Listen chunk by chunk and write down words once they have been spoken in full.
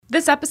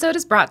This episode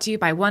is brought to you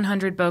by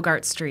 100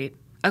 Bogart Street,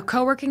 a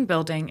co-working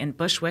building in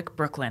Bushwick,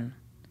 Brooklyn.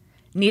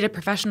 Need a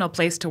professional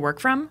place to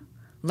work from?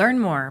 Learn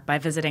more by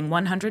visiting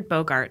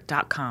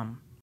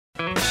 100bogart.com.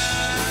 All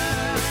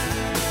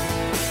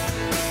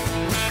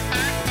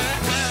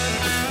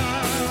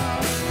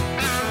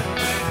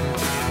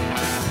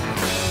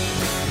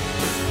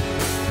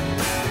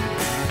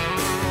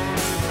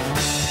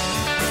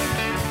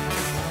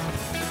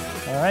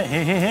right,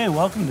 hey,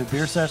 welcome to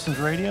Beer Sessions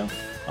Radio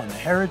on the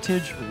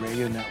Heritage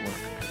Radio Network.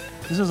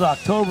 This is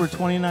October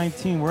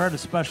 2019. We're at a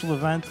special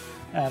event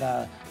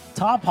at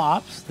Top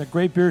Hops, the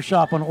great beer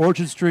shop on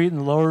Orchard Street in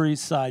the Lower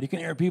East Side. You can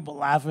hear people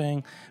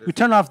laughing. We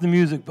turn off the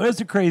music, but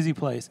it's a crazy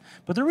place.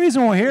 But the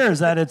reason we're here is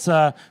that it's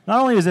not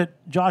only is it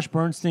Josh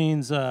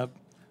Bernstein's,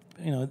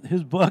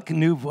 his book,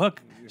 new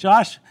book.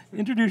 Josh,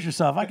 introduce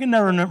yourself. I can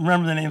never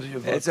remember the names of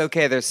your books. It's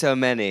okay. There's so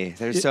many.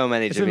 There's so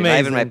many, Jimmy. Not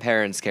even my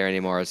parents care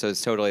anymore, so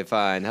it's totally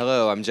fine.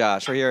 Hello, I'm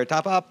Josh. We're here at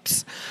Top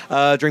Hops.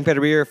 Drink Better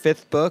Beer,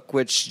 5th book,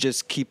 which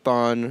just keep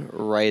on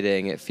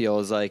writing. It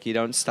feels like you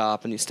don't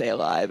stop and you stay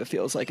alive, it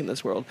feels like in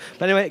this world.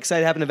 But anyway,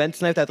 excited to have an event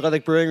tonight with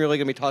Athletic Brewing. Really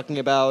going to be talking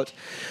about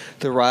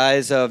the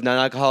rise of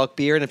non-alcoholic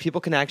beer, and if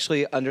people can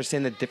actually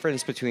understand the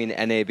difference between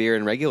NA beer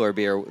and regular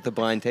beer with the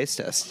blind taste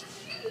test.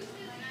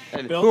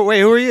 And who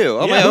are you?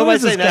 Who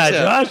is this guy,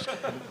 Josh?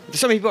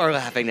 Some people are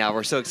laughing now.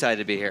 We're so excited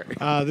to be here.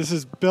 This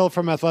is Bill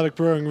from Athletic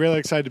Brewing. Really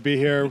excited to be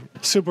here.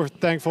 Super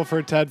thankful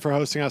for Ted for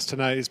hosting us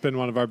tonight. He's been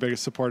one of our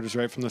biggest supporters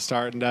right from the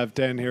start, and to have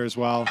Dan here as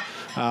well.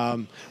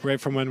 Right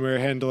from when we were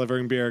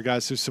hand-delivering beer,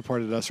 guys who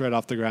supported us right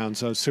off the ground.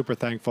 So super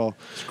thankful.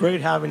 It's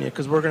great having you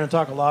because we're going to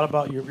talk a lot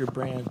about your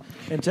brand.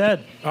 And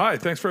Ted. Hi,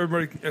 thanks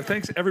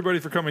everybody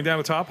for coming down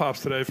to Top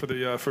Hops today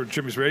for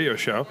Jimmy's radio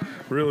show.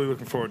 Really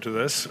looking forward to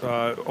this.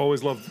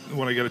 Always love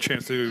when I get a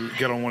chance to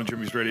get on one of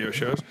Jimmy's radio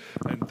shows.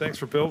 And thanks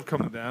for Bill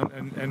coming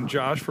down and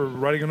Josh for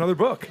writing another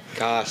book.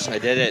 Gosh, I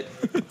did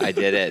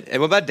it.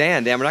 And what about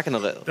Dan? Dan, we're not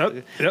going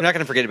to we're not going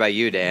to forget about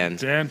you, Dan.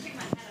 Dan.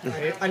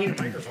 I need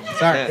a microphone.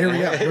 Sorry, here we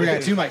go. We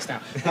got 2 mics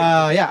now.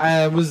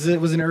 I was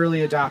an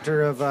early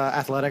adopter of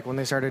Athletic when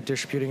they started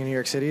distributing in New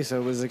York City,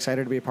 so was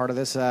excited to be a part of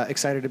this.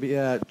 Excited to be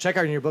check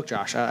out your book,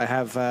 Josh. I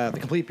have the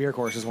Complete Beer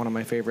Course is one of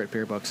my favorite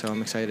beer books, so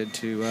I'm excited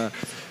to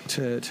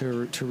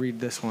read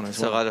this one as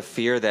well. So a lot of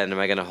fear. Then, am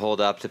I going to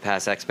hold up to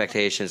past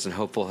expectations and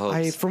hopeful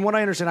hopes? From what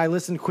I understand, I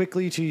listened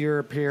quickly to your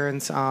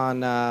appearance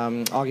on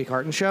Augie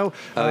Carton's show.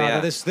 Oh yeah.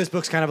 This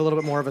book's kind of a little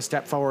bit more of a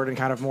step forward and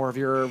kind of more of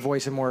your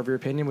voice and more of your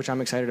opinion, which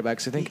I'm excited about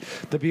because I think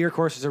the beer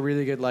course is a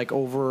really good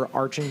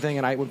overarching thing.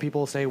 And when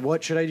people say,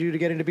 "What should I do to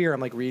get into beer?"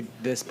 I'm like, read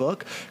this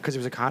book because it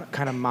was a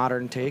kind of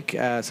modern take.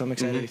 So I'm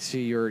excited to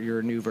see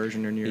your new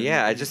version or new.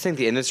 I just think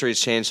the industry's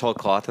changed whole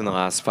cloth in the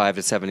last 5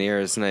 to 7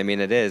 years, and I mean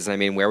it is. I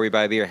mean where we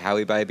buy beer, how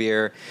we buy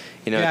beer.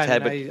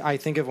 Ted. I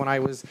think of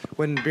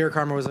when Beer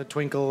Karma was a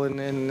twinkle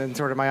in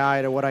sort of my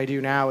eye to what I do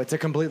now. It's a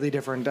completely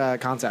different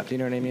concept. You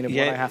know what I mean? Of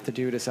what I have to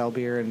do to sell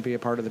beer and be a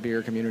part of the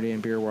beer community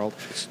and beer world.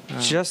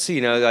 Just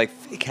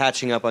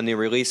catching up on new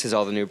releases,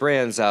 all the new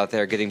brands out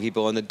there, getting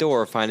people in the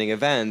door, finding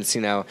events.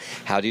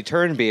 How do you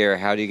turn beer?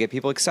 How do you get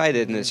people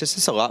excited? And it's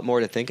just a lot more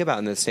to think about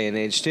in this day and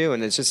age too.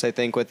 And it's just I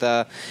think with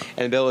and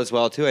Bill as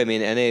well too. I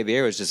mean, NA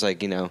beer was just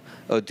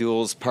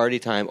O'Doul's party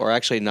time, or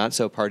actually not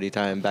so party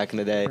time back in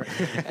the day.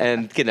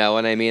 And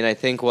and I mean, I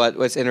think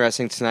what's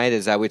interesting tonight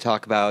is that we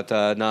talk about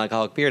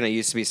non-alcoholic beer, and it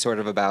used to be sort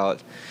of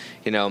about,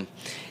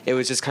 it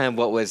was just kind of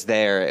what was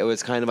there. It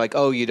was kind of like,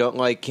 oh, you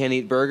can't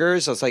eat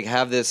burgers? So it's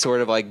have this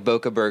sort of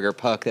Boca Burger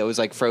puck that was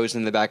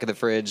frozen in the back of the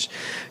fridge,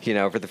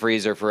 for the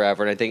freezer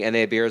forever. And I think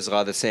NA beer is a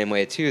lot the same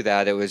way too,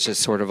 that it was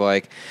just sort of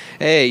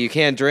hey, you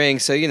can't drink,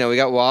 so, we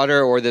got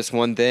water or this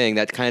one thing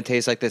that kind of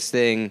tastes like this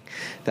thing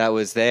that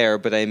was there.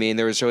 But I mean,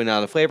 there was really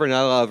not a flavor,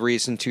 not a lot of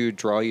reason to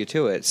draw you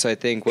to it. So I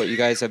think what you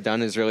guys have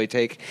done is really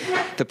take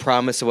the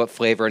promise of what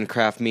flavor and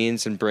craft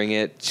means and bring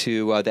it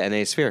to the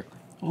NA sphere.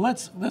 Well,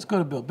 let's go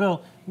to Bill.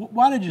 Bill,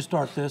 why did you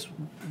start this?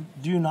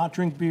 Do you not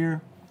drink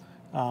beer?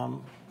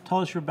 Tell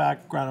us your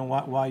background and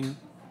why you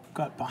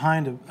got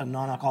behind a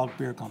non-alcoholic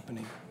beer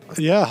company.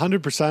 Yeah,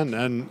 100%.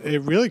 And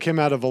it really came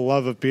out of a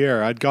love of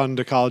beer. I'd gone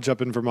to college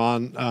up in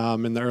Vermont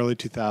in the early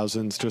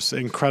 2000s, just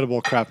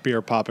incredible craft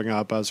beer popping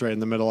up. I was right in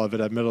the middle of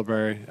it at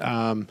Middlebury.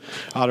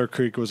 Otter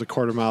Creek was a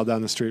quarter mile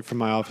down the street from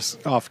my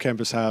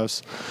off-campus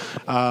house.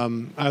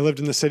 I lived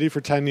in the city for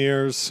 10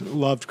 years,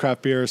 loved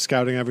craft beer,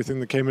 scouting everything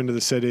that came into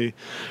the city.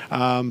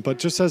 But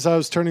just as I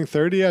was turning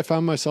 30, I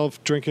found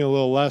myself drinking a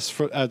little less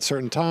at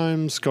certain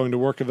times, going to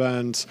work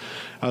events.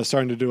 I was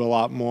starting to do a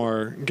lot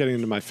more, getting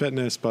into my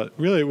fitness, but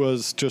really it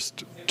was just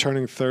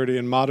turning 30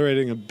 and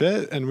moderating a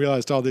bit, and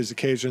realized all these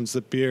occasions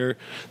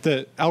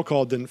that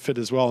alcohol didn't fit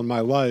as well in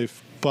my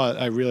life, but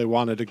I really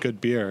wanted a good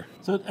beer.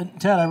 So,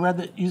 Ted, I read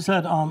that you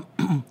said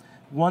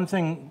one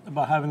thing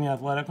about having the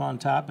Athletic on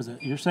tap is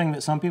that you're saying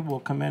that some people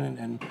will come in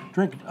and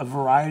drink a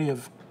variety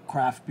of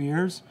craft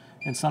beers,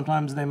 and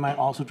sometimes they might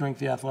also drink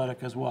the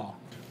Athletic as well.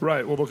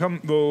 Right. Well,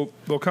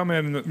 they'll come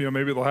in.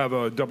 Maybe they'll have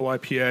a double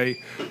IPA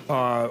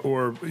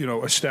or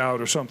a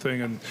stout or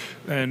something,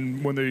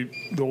 and when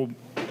they'll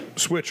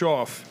switch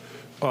off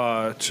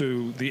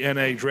to the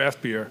NA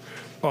draft beer.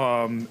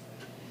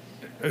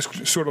 As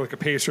sort of like a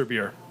pacer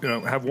beer,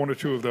 have one or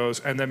two of those,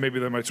 and then maybe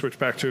they might switch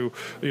back to,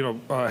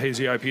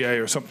 hazy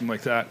IPA or something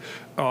like that.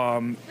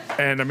 And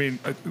I mean,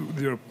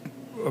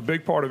 a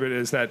big part of it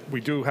is that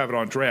we do have it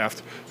on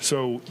draft,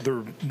 so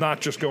they're not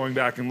just going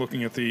back and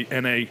looking at the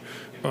NA,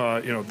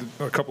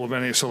 a couple of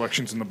NA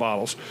selections in the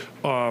bottles,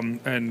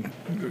 and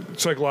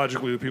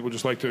psychologically, the people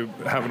just like to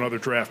have another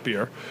draft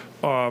beer,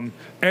 and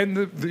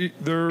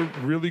they're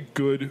really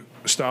good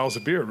styles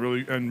of beer,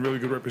 really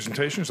good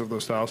representations of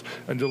those styles,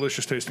 and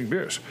delicious tasting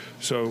beers.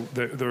 So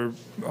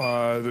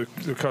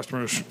the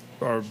customers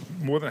are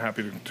more than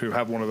happy to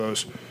have one of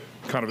those,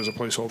 kind of as a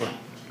placeholder.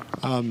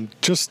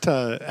 Just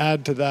to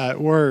add to that,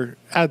 we're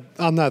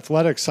on the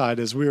athletic side,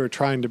 as we were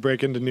trying to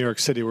break into New York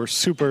City, we're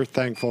super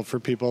thankful for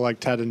people like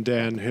Ted and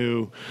Dan,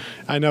 who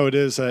I know it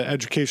is an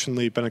education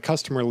leap and a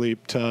customer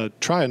leap to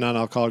try a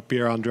non-alcoholic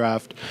beer on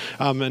draft,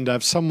 and to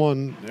have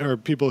someone or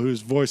people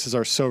whose voices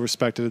are so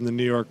respected in the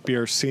New York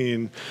beer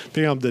scene,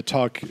 being able to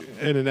talk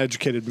in an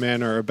educated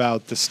manner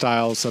about the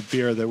styles of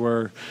beer that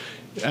we're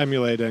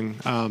emulating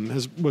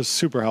was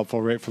super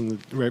helpful right from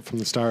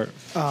the start.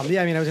 I was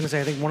going to say,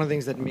 I think one of the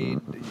things that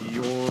made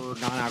your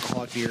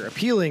non-alcoholic beer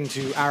appealing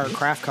to our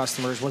craft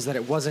customers was that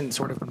it wasn't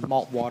sort of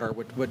malt water,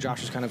 what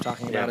Josh was kind of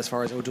talking about as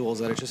far as O'Doul's,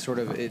 that it's just sort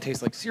of, it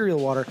tastes like cereal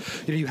water.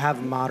 You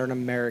have modern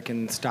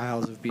American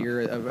styles of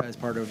beer as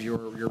part of your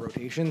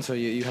rotation. So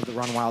you have the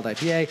Run Wild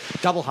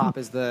IPA. Double hop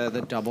is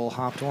the double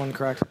hopped one,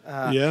 correct?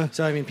 Yeah.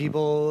 So, I mean,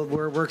 people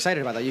were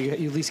excited about that. You at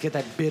least get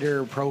that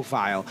bitter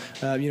profile.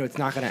 It's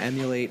not going to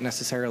emulate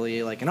necessarily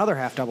like another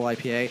half double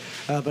IPA,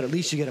 but at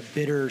least you get a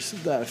bitter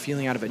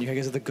feeling out of it. And you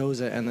get the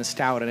Goza and the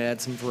stout, and it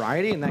adds some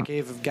variety, and that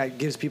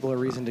gives people a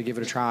reason to give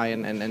it a try.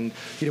 And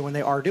when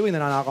they are doing the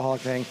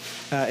non-alcoholic thing,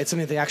 it's something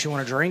that they actually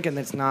want to drink, and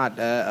it's not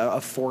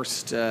a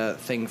forced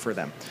thing for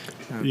them.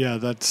 Yeah,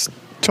 that's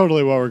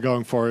totally what we're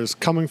going for, is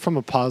coming from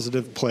a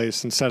positive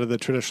place instead of the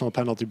traditional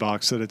penalty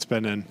box that it's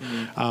been in.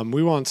 Mm-hmm.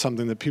 We want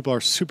something that people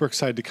are super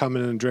excited to come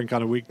in and drink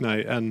on a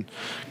weeknight. And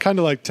kind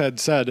of like Ted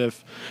said,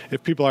 if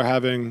people are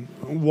having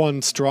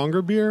one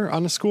stronger beer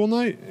on a school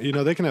night,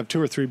 they can have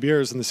 2 or 3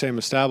 beers in the same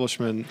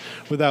establishment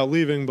without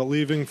leaving, but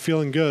leaving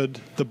feeling good.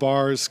 The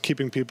bar's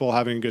keeping people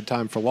having a good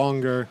time for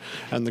longer,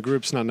 and the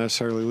group's not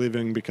necessarily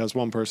leaving because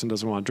one person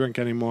doesn't want to drink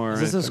anymore. Is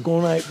this a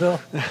school night,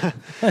 Bill?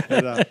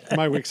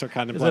 My weeks are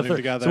kind of blending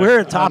together. So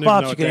we're at Top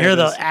Hops. You can hear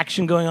the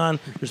action going on.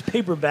 There's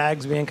paper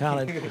bags being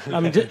counted.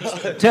 I mean,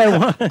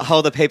 Ted,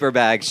 all the paper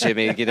bags,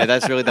 Jimmy.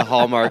 That's really the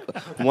hallmark.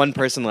 One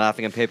person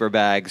laughing at paper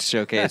bags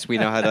showcase. We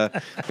know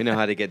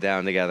how to get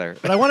down together.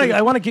 But I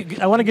want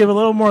to give a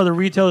little more of the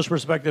retailer's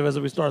perspective as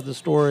we start the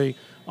story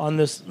on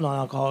this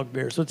non-alcoholic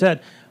beer. So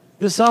Ted,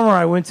 this summer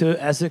I went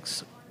to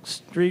Essex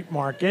Street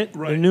Market,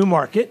 the new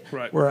market,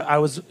 where I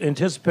was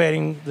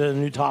anticipating the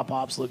new Top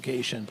Hops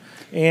location.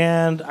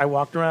 And I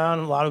walked around,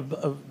 a lot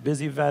of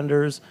busy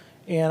vendors,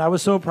 and I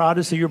was so proud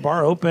to see your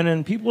bar open,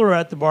 and people were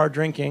at the bar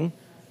drinking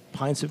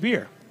pints of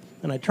beer.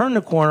 And I turned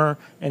the corner,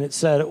 and it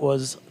said it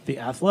was The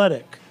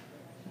Athletic.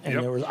 And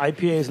there was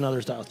IPAs and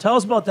other styles. Tell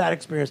us about that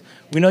experience.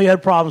 We know you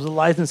had problems with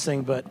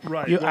licensing, but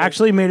you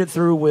actually made it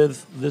through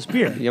with this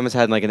beer. You almost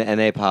had like an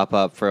NA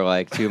pop-up for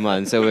like 2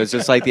 months. It was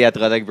just like the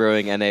Athletic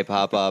Brewing NA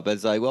pop-up.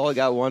 It's like, well, we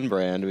got one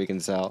brand we can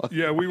sell.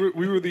 Yeah, we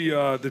were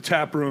the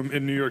tap room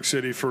in New York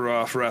City for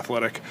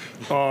Athletic.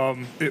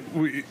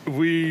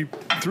 We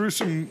through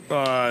some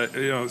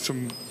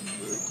some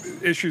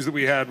issues that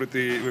we had with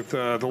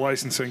the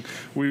licensing.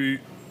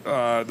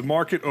 The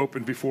market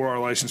opened before our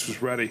license was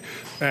ready,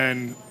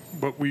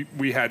 but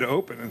we had to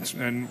open,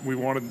 and we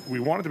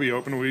wanted to be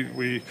open.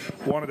 We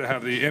wanted to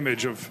have the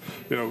image of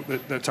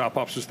that Top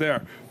Hops was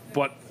there,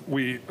 but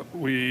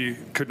we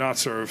could not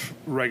serve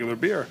regular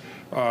beer,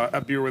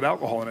 a beer with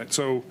alcohol in it.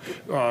 So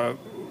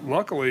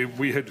luckily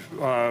we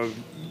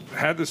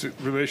had this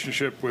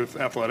relationship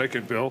with Athletic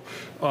and Bill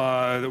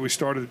that we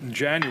started in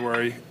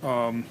January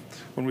when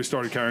we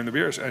started carrying the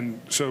beers,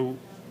 and so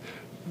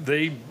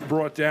they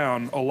brought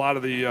down a lot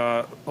of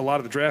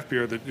the draft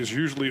beer that is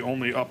usually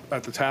only up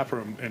at the tap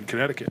room in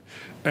Connecticut,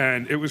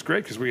 and it was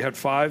great because we had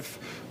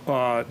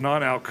 5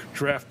 non-alc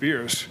draft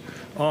beers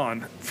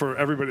on for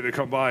everybody to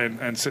come by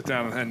and sit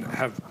down and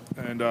have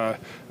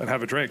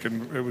a drink,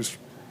 and it was.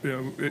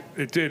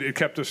 It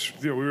kept us.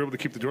 We were able to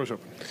keep the doors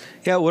open.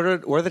 Yeah, what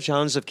are the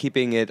challenges of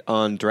keeping it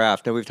on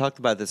draft? Now we've talked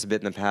about this a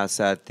bit in the past.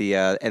 That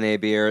the NA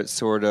beer, it's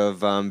sort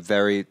of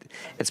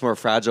it's more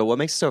fragile. What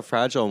makes it so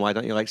fragile, and why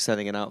don't you like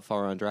setting it out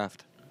far on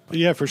draft?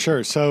 Yeah, for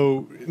sure.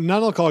 So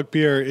non-alcoholic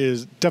beer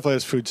definitely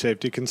has food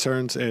safety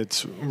concerns.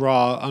 It's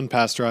raw,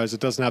 unpasteurized. It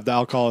doesn't have the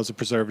alcohol as a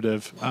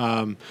preservative.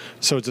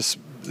 So it's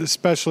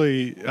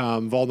especially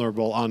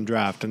vulnerable on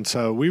draft. And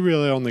so we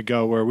really only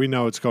go where we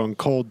know it's going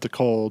cold to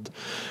cold,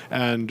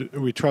 and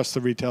we trust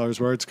the retailers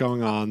where it's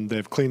going on. They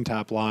have clean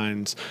tap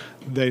lines.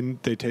 They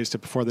taste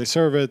it before they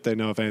serve it. They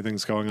know if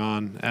anything's going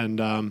on.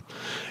 And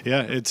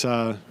it's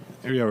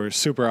we're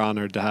super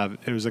honored to have.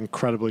 It was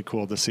incredibly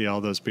cool to see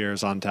all those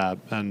beers on tap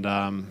and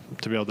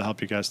to be able to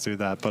help you guys through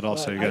that. But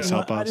also, you guys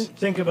help us. I didn't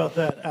think about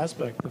that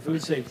aspect, the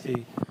food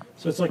safety.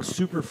 So it's like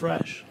super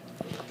fresh.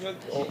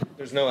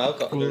 There's no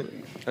alcohol.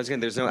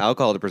 There's no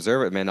alcohol to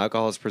preserve it, man.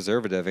 Alcohol is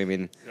preservative. I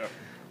mean,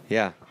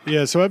 yeah.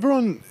 Yeah. So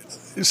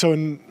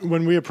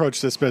when we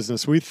approached this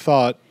business, we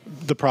thought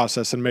the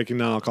process in making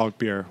non-alcoholic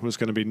beer was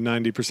going to be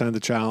 90% of the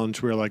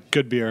challenge. We were like,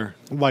 good beer,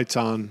 lights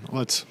on,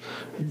 let's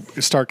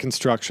start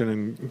construction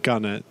and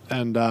gun it.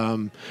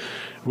 And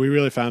we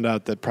really found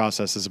out that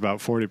process is about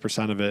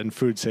 40% of it, and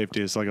food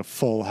safety is like a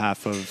full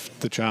half of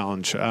the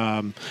challenge.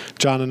 John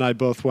and I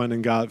both went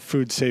and got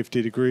food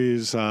safety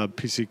degrees,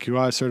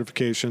 PCQI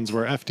certifications.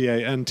 We're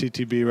FDA and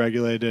TTB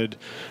regulated,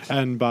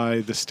 and by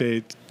the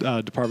state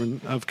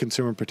Department of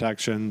Consumer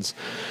Protections.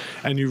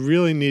 And you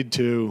really need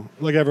to,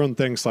 like everyone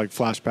thinks like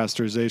flash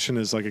pasteurization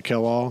is like a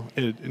kill-all.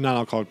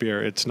 Non-alcoholic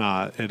beer, it's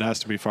not. It has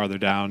to be farther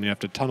down. You have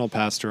to tunnel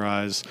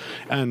pasteurize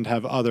and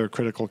have other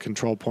critical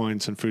control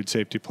points and food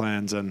safety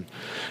plans. And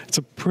it's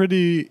a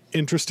pretty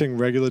interesting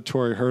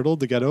regulatory hurdle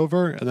to get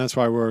over. And that's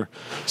why we're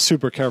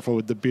super careful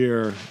with the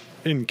beer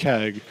in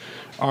keg.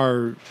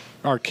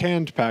 Our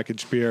canned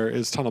packaged beer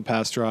is tunnel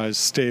pasteurized,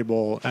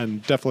 stable,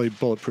 and definitely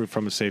bulletproof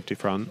from a safety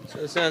front.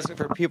 So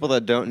for people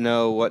that don't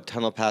know what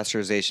tunnel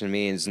pasteurization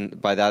means, and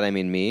by that I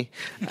mean me.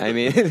 I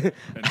mean,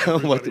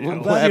 I'm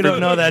glad you don't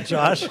know that,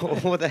 Josh.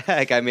 What the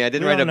heck? I mean, I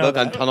didn't write a book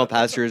on tunnel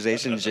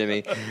pasteurization,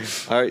 Jimmy.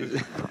 All right.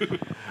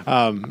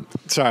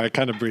 Sorry, I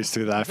kind of breezed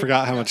through that. I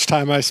forgot how much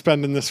time I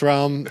spend in this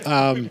realm.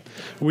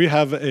 We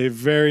have a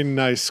very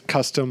nice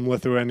custom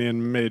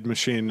Lithuanian-made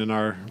machine in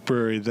our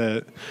brewery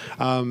that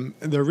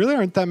there really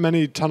aren't that many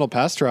tunnel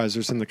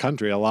pasteurizers in the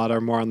country. A lot are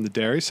more on the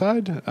dairy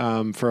side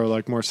for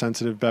like more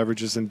sensitive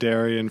beverages and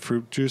dairy and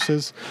fruit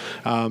juices.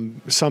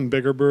 Some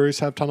bigger breweries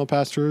have tunnel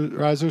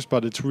pasteurizers,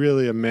 but it's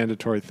really a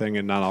mandatory thing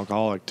in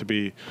non-alcoholic to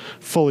be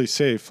fully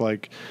safe.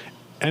 Like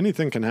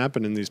anything can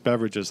happen in these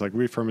beverages, like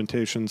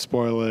re-fermentation,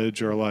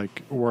 spoilage, or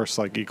like worse,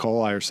 like E.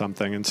 coli or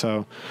something. And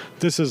so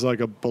this is like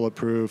a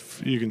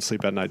bulletproof, you can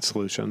sleep at night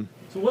solution.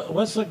 So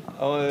what's like?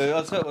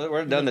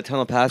 We're done the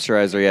tunnel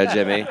pasteurizer yet,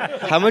 Jimmy.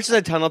 How much does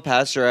a tunnel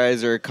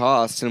pasteurizer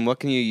cost, and what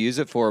can you use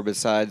it for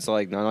besides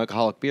like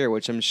non-alcoholic beer,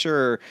 which I'm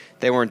sure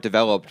they weren't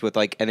developed with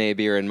like NA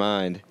beer in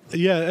mind?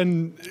 Yeah,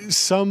 and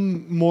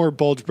some more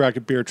bulge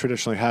bracket beer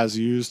traditionally has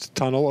used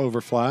tunnel over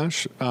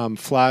flash.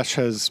 Flash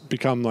has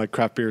become like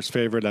craft beer's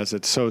favorite as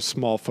it's so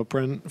small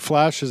footprint.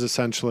 Flash is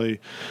essentially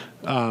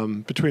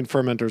between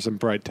fermenters and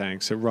bright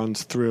tanks. It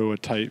runs through a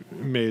tight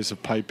maze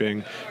of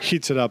piping,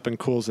 heats it up and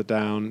cools it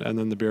down, and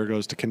then the beer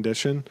goes to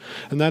condition.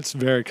 And that's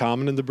very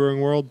common in the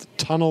brewing world.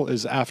 Tunnel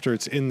is after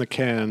it's in the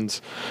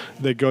cans,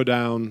 they go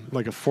down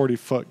like a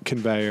 40-foot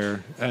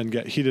conveyor and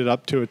get heated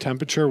up to a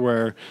temperature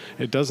where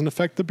it doesn't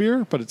affect the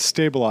beer, but it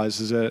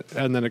stabilizes it,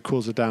 and then it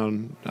cools it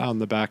down on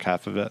the back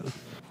half of it.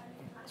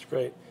 That's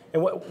great.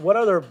 And what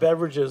other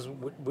beverages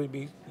would we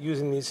be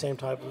using these same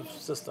type of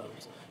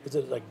systems? Is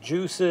it like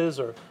juices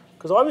or...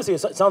 Because obviously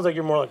it sounds like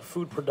you're more like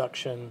food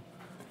production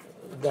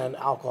than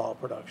alcohol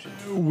production.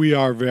 We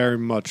are very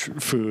much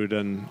food,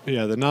 and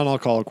yeah, the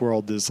non-alcoholic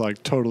world is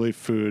like totally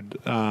food,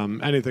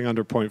 anything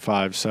under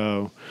 0.5.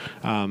 So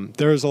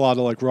there's a lot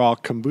of like raw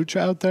kombucha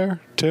out there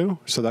too,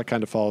 so that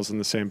kind of falls in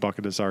the same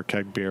bucket as our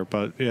keg beer.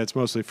 But yeah, it's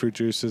mostly fruit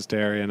juices,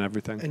 dairy, and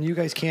everything. And you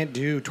guys can't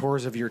do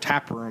tours of your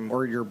tap room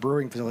or your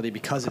brewing facility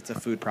because it's a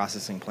food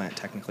processing plant,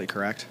 technically,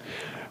 correct?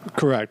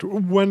 Correct.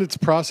 When it's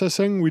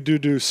processing, we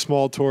do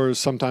small tours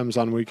sometimes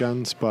on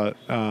weekends, but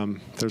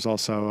there's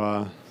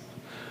also,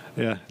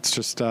 it's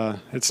just,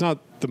 it's not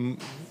the,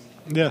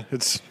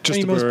 it's just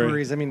I mean, a most brewery.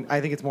 breweries,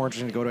 I think it's more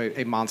interesting to go to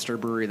a monster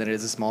brewery than it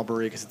is a small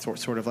brewery because it's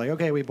sort of like,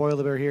 okay, we boil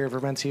the beer here, it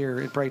ferments here,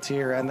 it brights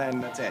here, and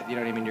then that's it. You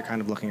know what I mean? You're kind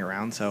of looking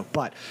around. So,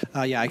 but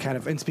I kind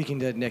of, and speaking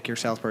to Nick, your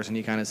salesperson,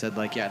 he kind of said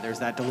like, there's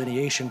that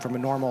delineation from a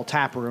normal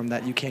tap room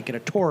that you can't get a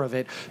tour of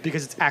it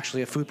because it's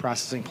actually a food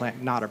processing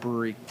plant, not a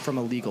brewery from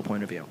a legal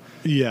point of view.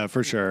 Yeah,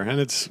 for sure. And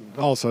it's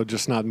also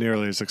just not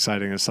nearly as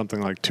exciting as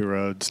something like Two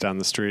Roads down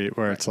the street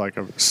where it's like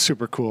a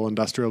super cool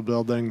industrial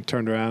building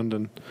turned around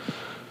and...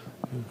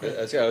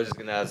 That's what I was just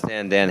going to ask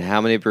Dan,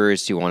 how many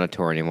breweries do you want to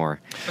tour anymore?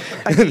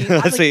 I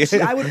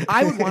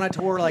would want to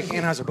tour like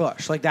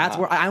Anheuser-Busch. Like that's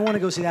where I want to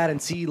go see that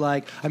and see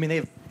like, they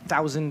have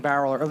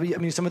 1,000-barrel,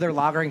 or some of their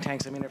lagering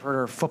tanks, I've heard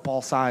are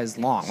football size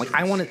long. Like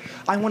I want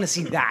to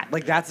see that.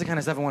 Like that's the kind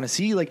of stuff I want to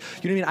see. Like,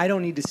 you know what I mean? I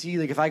don't need to see,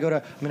 like if I go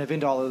to, I've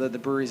been to all of the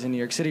breweries in New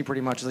York City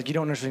pretty much. It's like you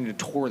don't necessarily need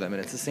to tour them,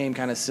 and it's the same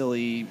kind of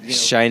silly,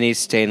 shiny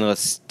stainless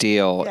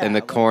steel in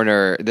the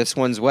corner. This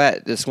one's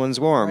wet. This one's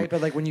warm. Right,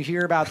 but like when you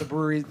hear about the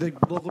breweries, the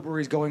local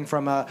breweries going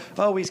from,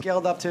 we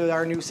scaled up to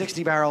our new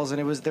 60 barrels,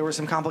 and there were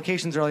some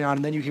complications early on,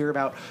 and then you hear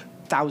about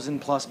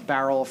 1,000+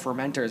 barrel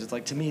fermenters. It's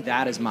like, to me,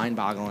 that is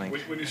mind-boggling.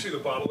 When you see the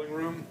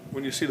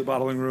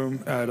bottling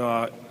room,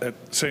 at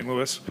St.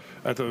 Louis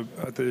at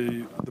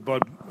the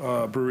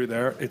Bud Brewery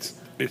there, it's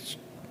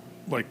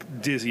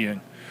like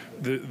dizzying.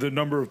 The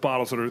number of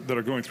bottles that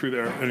are going through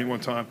there at any one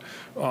time,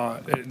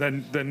 and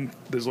then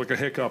there's like a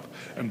hiccup,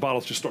 and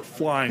bottles just start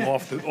flying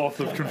off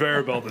the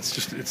conveyor belt.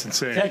 It's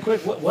insane. Okay,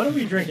 quick. What are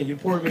we drinking? You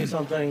poured me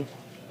something,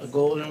 a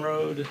Golden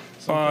Road.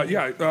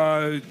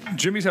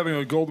 Jimmy's having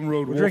a Golden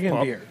Road. We're Wolf drinking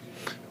Pup, beer.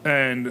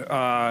 and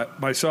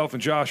myself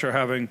and Josh are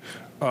having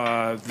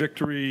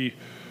Victory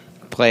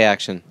Play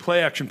action.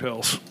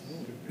 pills.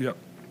 Yep.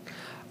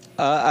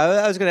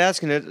 I was going to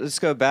ask you, let's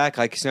go back.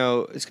 Like,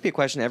 this could be a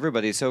question to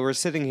everybody. So we're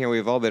sitting here,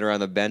 we've all been around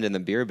the bend in the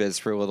beer biz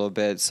for a little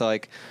bit. So,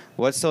 like,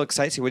 what still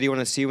excites you? What do you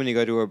want to see when you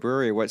go to a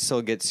brewery? What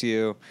still gets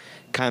you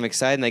kind of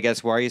excited? And I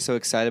guess, why are you so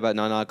excited about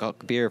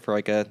non-alcoholic beer for,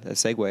 like, a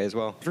segue as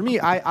well? For me,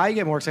 I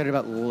get more excited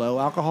about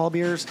low-alcohol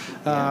beers,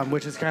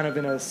 which has kind of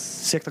been a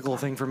cyclical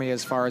thing for me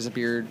as far as a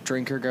beer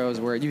drinker goes,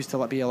 where it used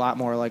to be a lot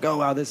more like, oh,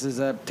 wow, this is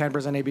a 10%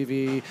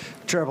 ABV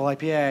triple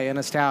IPA and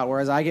a stout,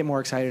 whereas I get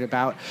more excited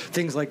about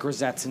things like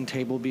grisettes and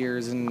table beers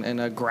and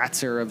a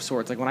Gratzer of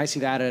sorts. Like, when I see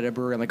that at a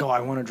brewery, I'm like, oh,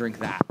 I want to drink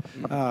that.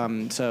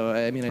 So,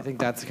 I mean, I think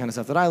that's the kind of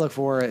stuff that I look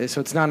for.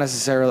 So it's not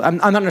necessarily, I'm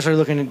not necessarily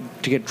looking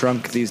to get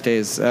drunk these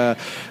days,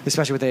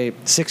 especially with a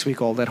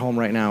 6-week-old at home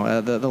right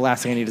now. The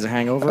last thing I need is a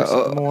hangover.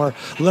 So the more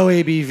low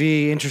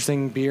ABV,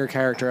 interesting beer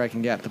character I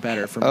can get, the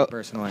better for me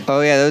personally.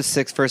 Oh, yeah, those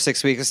first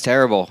 6 weeks was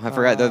terrible. I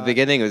forgot. The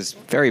beginning was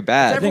very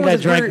bad. I think I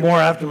drank more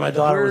after my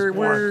daughter was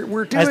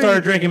born. I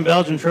started drinking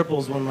Belgian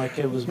triples when my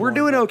kid was born. We're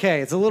doing okay.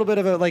 It's a little bit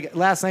of a, like,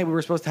 last night we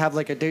were supposed to have,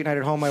 like, a date night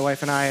at home, my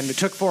wife and I, and it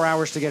took 4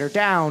 hours to get her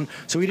down,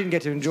 so we didn't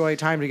get to enjoy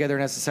time together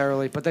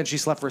necessarily, but then she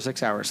slept for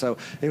 6 hours, so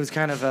it was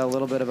kind of a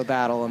little bit of a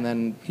battle, and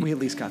then we at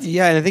least got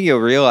Yeah, and I think you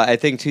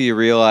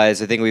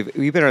realize, I think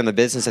we've been around the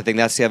business, I think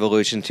that's the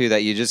evolution, too,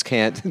 that you just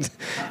can't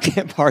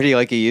party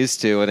like you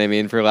used to, and I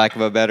mean, for lack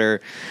of a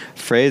better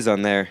phrase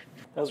on there.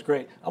 That was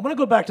great. I want to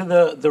go back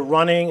to the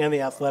running and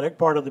the athletic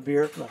part of the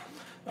beer.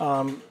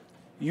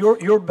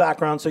 Your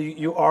background, so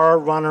you are a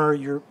runner,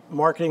 you're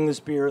marketing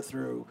this beer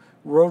through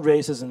road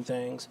races and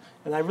things,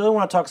 and I really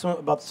want to talk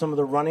about some of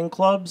the running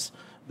clubs,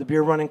 the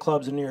beer running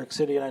clubs in New York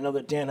City, and I know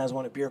that Dan has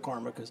one at Beer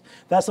Karma, because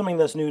that's something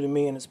that's new to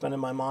me, and it's been in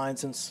my mind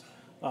since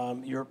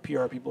your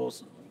PR people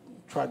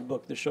tried to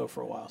book the show for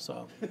a while.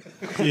 So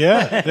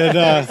Yeah. we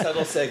have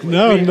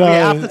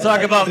to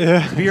talk about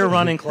beer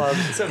running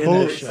clubs in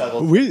this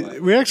show.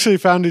 We actually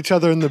found each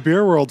other in the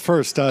beer world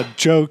first.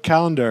 Joe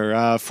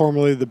Callender,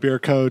 formerly the beer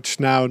coach,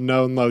 now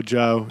known Low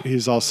Joe.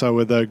 He's also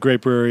with a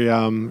great brewery,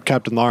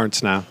 Captain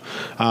Lawrence now.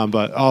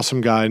 But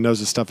awesome guy, knows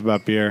his stuff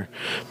about beer.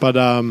 But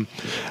I'm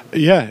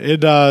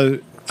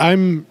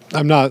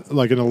not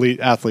like an elite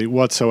athlete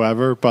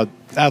whatsoever, but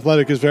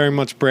Athletic is very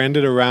much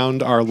branded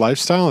around our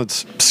lifestyle.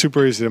 It's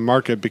super easy to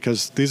market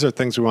because these are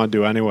things we want to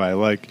do anyway.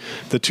 Like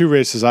the 2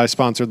 races I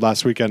sponsored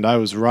last weekend, I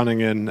was running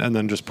in and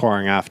then just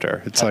pouring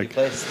after. It's Happy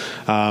place.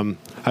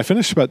 I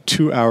finished about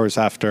 2 hours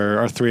after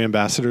our 3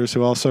 ambassadors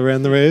who also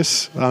ran the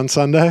race on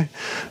Sunday.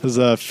 It was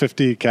a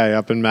 50K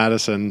up in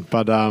Madison.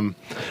 But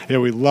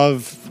we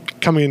love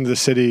coming into the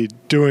city,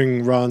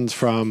 doing runs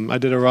I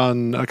did a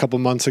run a couple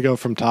months ago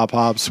from Top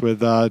Hops with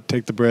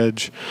Take the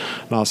Bridge,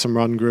 an awesome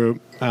run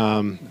group.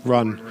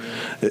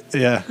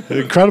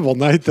 Incredible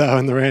night though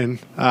in the rain.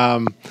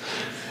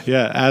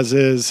 As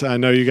is. I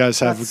know you guys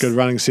have a good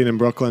running scene in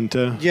Brooklyn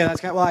too. Yeah,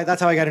 that's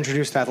how I got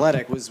introduced to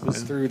Athletic was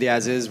through the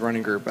As Is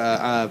running group.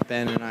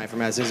 Ben and I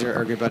from As Is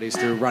are good buddies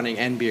through running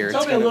and beer.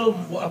 Tell me a little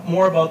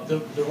more about the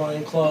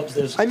running clubs.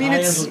 There's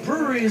tie-ins with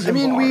breweries.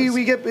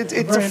 We get it's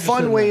a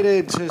fun way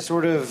to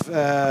sort of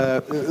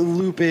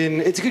loop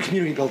in. It's a good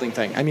community building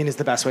thing. I mean, it's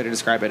the best way to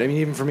describe it. I mean,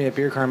 even for me at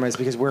Beer Karma, is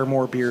because we're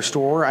more beer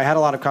store. I had a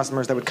lot of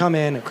customers that would come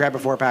in, grab a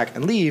 4-pack,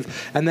 and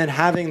leave. And then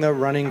having the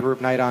running group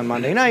night on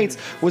Monday nights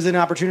was an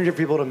opportunity for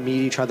people to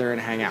meet each other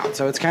and hang out.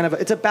 So it's kind of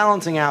it's a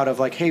balancing out of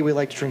like, hey, we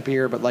like to drink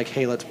beer, but like,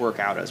 hey, let's work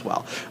out as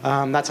well.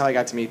 That's how I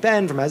got to meet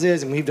Ben from As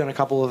Is, and we've done a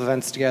couple of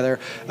events together.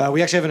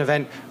 We actually have an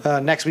event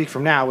next week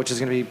from now, which is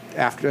going to be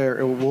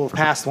after we'll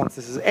pass once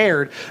this is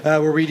aired,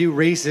 where we do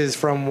races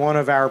from one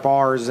of our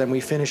bars and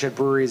we finish at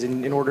breweries.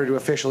 And in order to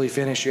officially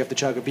finish, you have to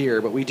chug a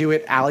beer, but we do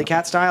it alley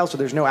cat style, so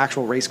there's no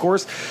actual race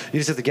course. You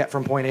just have to get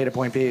from point A to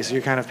point B. So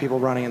you're kind of people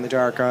running in the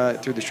dark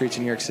through the streets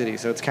in New York City.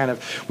 So it's kind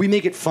of we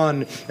make it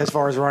fun as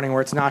far as running,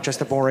 where it's not just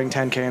a boring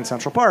 10K in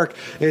Central Park.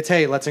 It's,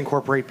 hey, let's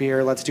incorporate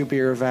beer, let's do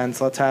beer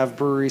events, let's have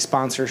brewery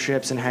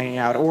sponsorships and hanging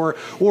out, or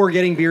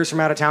getting beers from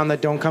out of town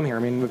that don't come here. I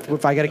mean,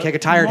 if I get a kick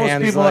of Tired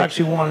Hands, most people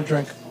actually want to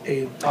drink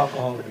a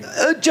alcoholic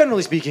beer.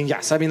 Generally speaking,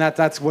 yes. I mean,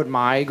 that's what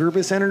my group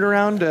is centered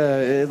around.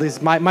 At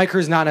least my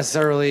crew's not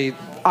necessarily.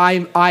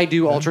 I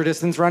do ultra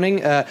distance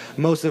running.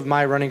 Most of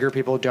my running group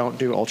people don't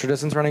do ultra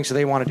distance running, so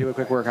they want to do a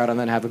quick workout and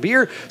then have a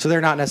beer. So they're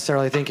not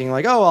necessarily thinking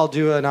like, oh, I'll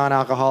do a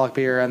non-alcoholic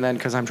beer and then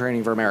because I'm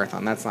training for a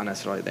marathon. That's not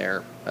necessarily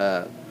their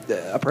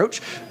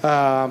approach.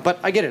 But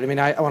I get it. I mean,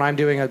 when I'm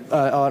doing an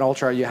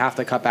ultra, you have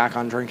to cut back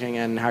on drinking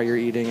and how you're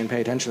eating and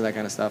pay attention to that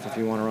kind of stuff if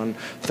you want to run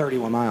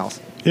 31 miles.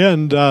 Yeah,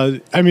 and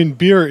I mean,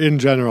 beer in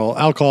general,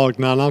 alcoholic,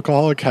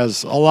 non-alcoholic,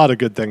 has a lot of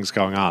good things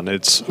going on.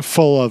 It's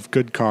full of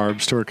good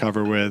carbs to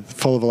recover with,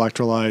 full of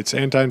electrolytes,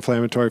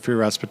 anti-inflammatory for your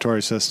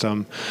respiratory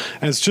system.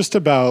 And it's just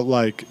about,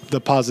 like,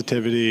 the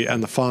positivity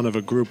and the fun of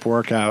a group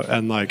workout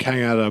and, like,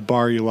 hanging out at a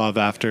bar you love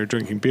after,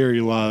 drinking beer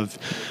you love.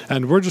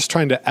 And we're just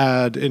trying to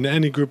add, in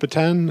any group of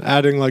 10,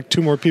 adding, like,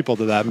 2 more people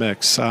to that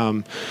mix.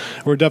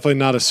 We're definitely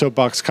not a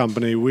soapbox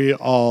company.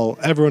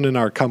 Everyone in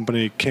our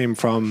company came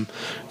from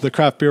the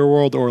craft beer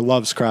world or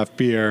loves craft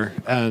beer,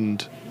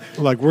 and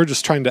like we're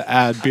just trying to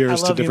add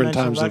beers to different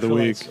times of the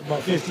week.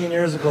 About 15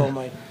 years ago,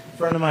 my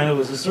friend of mine who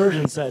was a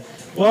surgeon said,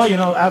 well,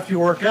 after you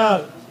work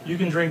out, you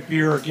can drink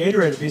beer or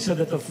Gatorade. He said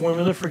that the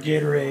formula for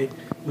Gatorade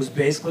was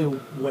basically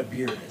what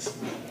beer is.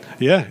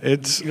 Yeah,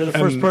 you're the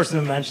first person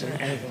to mention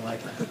anything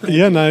like that.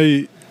 Yeah,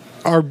 and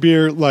our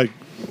beer, like,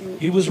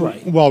 he was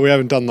right. Well, we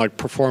haven't done like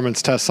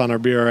performance tests on our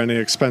beer or any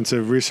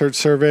expensive research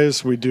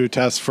surveys. We do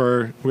test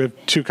we have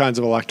 2 kinds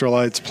of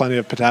electrolytes, plenty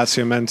of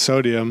potassium and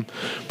sodium,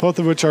 both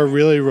of which are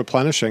really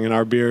replenishing in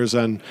our beers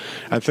and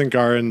I think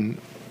are in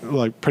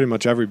like pretty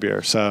much every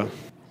beer. So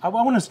I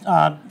want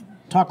to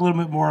talk a little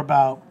bit more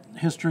about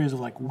histories of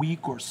like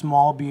weak or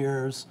small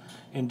beers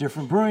in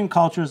different brewing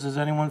cultures. Does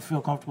anyone feel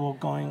comfortable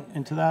going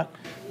into that?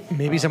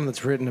 Maybe something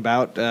that's written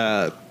about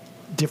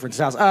different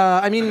styles.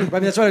 I mean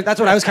that's what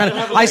I was kind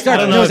of. I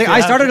started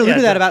alluding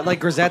to that about like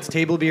Grisette's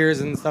table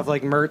beers and stuff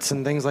like Mertz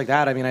and things like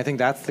that. I mean, I think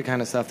that's the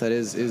kind of stuff that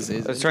is.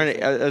 I was trying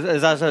to.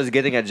 As I was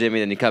getting at Jimmy,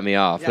 then you cut me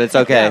off. But it's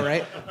okay. Yeah,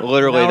 right?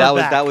 Literally,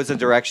 that was the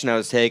direction I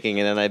was taking,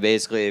 and then I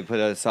basically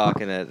put a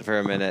sock in it for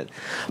a minute.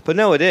 But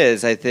no, it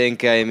is. I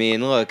think. I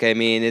mean, look. I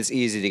mean, it's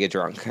easy to get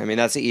drunk. I mean,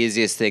 that's the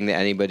easiest thing that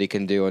anybody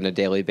can do on a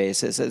daily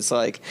basis. It's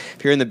like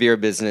if you're in the beer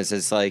business,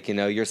 it's like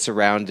you're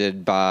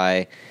surrounded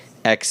by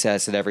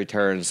excess at every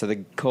turn. So the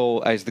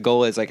goal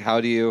is like,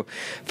 how do you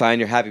find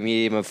your happy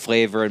medium of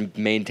flavor and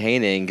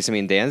maintaining? Because I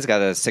mean, Dan's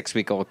got a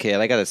 6-week-old kid.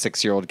 I got a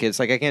 6-year-old kid. It's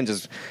like I can't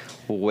just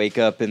wake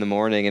up in the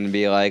morning and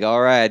be like,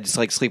 all right, just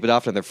like sleep it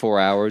off another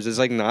 4 hours. It's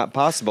like not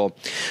possible.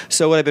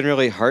 So what I've been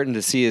really heartened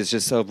to see is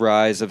just a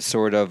rise of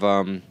sort of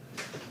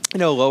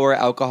lower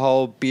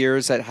alcohol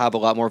beers that have a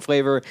lot more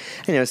flavor.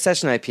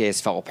 Session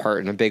IPAs fell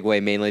apart in a big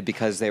way, mainly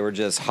because they were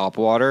just hop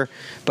water.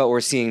 But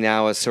we're seeing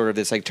now a sort of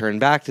this like turn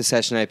back to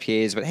session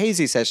IPAs, but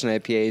hazy session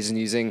IPAs, and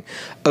using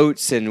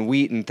oats and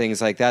wheat and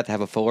things like that to have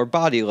a fuller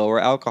body, lower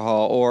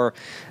alcohol. Or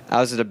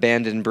I was at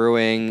Abandoned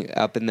Brewing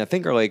up in the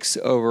Finger Lakes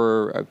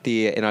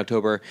in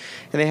October,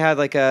 and they had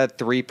like a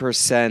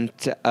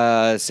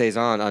 3%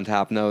 saison on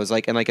tap nose,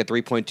 and like a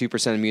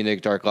 3.2%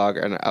 Munich dark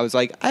lager, and I was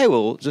like, I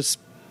will just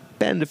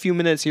spend a few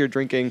minutes here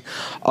drinking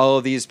all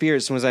of these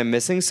beers. Was I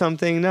missing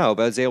something? No,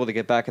 but I was able to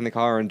get back in the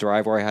car and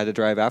drive where I had to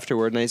drive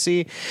afterward, and I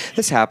see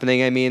this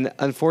happening. I mean,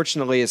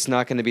 unfortunately, it's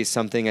not going to be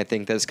something I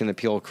think that's going to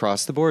appeal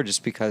across the board,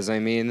 just because, I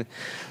mean,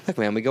 look,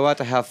 man, we go out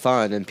to have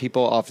fun, and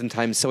people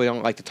oftentimes say we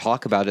don't like to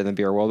talk about it in the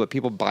beer world, but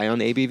people buy on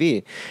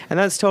ABV, and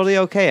that's totally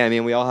okay. I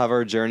mean, we all have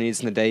our journeys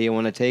in the day you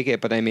want to take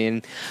it, but I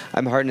mean,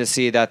 I'm heartened to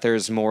see that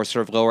there's more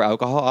sort of lower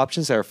alcohol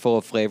options that are full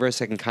of flavor,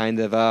 so I can kind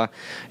of,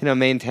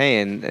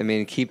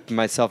 maintain, keep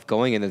myself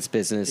going in this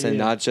business and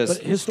not just.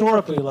 But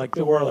historically, like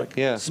there were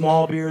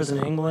small beers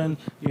in England.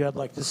 You had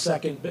like the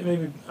second.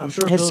 Maybe I'm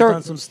sure Bill's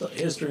done some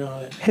history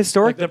on it.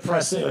 Historic, like the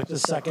press, like the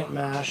second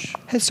mash.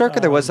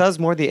 Historically, that was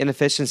more the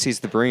inefficiencies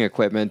of the brewing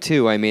equipment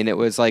too. I mean, it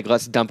was like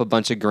let's dump a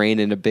bunch of grain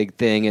in a big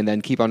thing and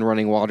then keep on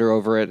running water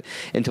over it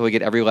until we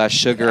get every last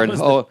sugar.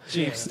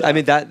 I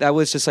mean that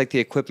was just like the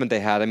equipment they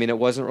had. I mean, it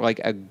wasn't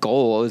like a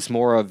goal. It was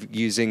more of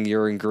using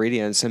your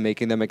ingredients and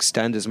making them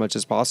extend as much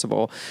as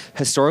possible.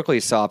 Historically,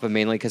 but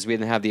mainly because we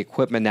didn't have the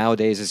equipment.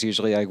 Nowadays it's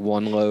usually like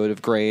one load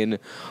of grain,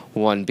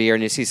 one beer,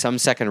 and you see some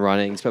second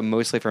runnings, but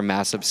mostly for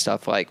massive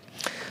stuff like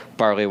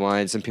barley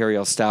wines,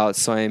 imperial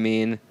stouts. So I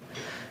mean,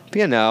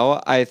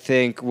 I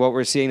think what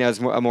we're seeing now is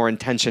a more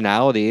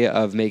intentionality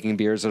of making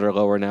beers that are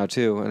lower now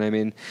too. And I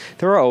mean,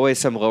 there are always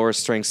some lower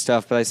strength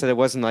stuff, but I said it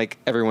wasn't like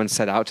everyone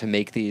set out to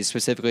make these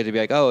specifically to be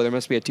like, oh, there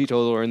must be a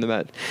teetotaler in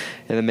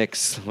the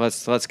mix.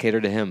 Let's cater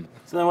to him.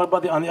 So then what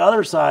about on the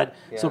other side?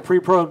 Yeah. So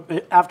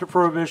after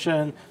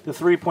Prohibition, the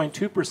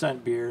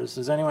 3.2% beers.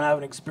 Does anyone have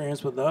an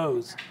experience with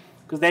those?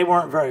 Because they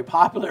weren't very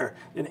popular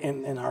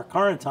in our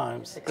current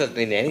times. I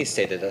mean, Annie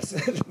stated this.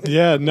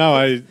 Yeah, no,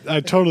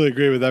 I totally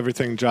agree with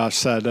everything Josh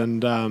said.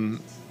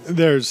 And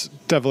there's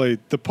definitely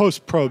the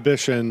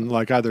post-Prohibition,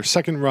 like either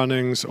second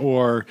runnings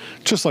or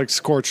just like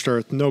scorched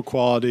earth, no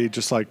quality,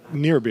 just like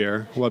near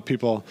beer,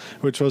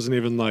 which wasn't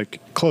even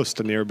like close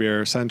to near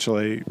beer,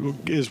 essentially,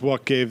 is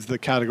what gave the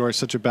category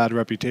such a bad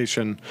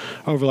reputation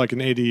over like an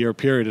 80-year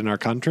period in our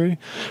country.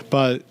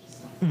 But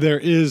there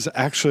is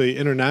actually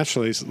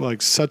internationally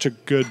like such a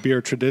good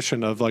beer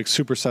tradition of like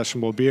super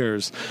sessionable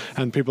beers,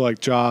 and people like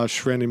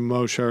Josh, Randy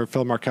Mosher,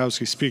 Phil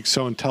Markowski speak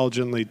so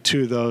intelligently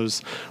to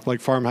those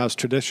like farmhouse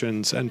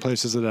traditions and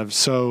places that have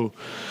so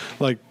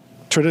like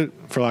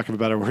for lack of a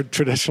better word,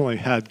 traditionally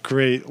had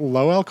great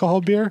low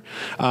alcohol beer.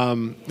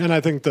 And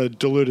I think the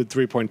diluted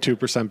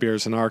 3.2%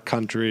 beers in our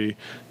country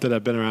that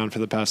have been around for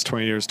the past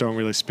 20 years don't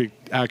really speak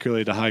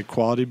accurately to high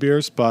quality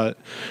beers, but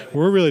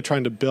we're really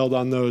trying to build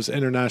on those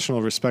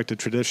international respected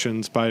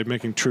traditions by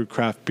making true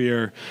craft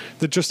beer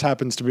that just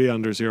happens to be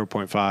under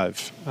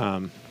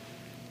 0.5.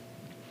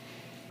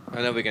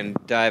 I know we can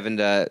dive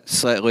into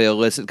slightly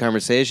illicit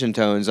conversation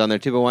tones on there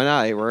too, but why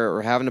not?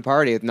 We're having a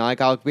party with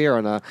non-alcoholic beer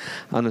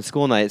on a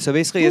school night. So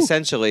basically,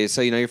 essentially,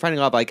 you're finding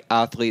a lot of like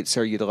athletes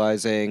are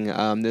utilizing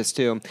this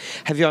too.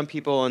 Have you found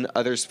people in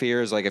other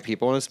spheres, like if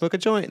people want to smoke a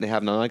joint and they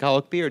have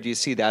non-alcoholic beer, do you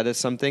see that as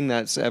something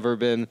that's ever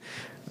been?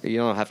 You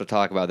don't have to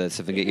talk about this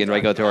if we get you in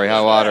regulatory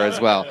hot water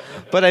as well.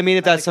 But I mean,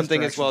 if that's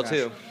something as well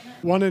too.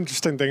 One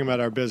interesting thing about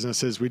our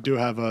business is we do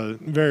have a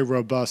very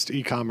robust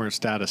e-commerce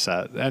data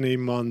set. Any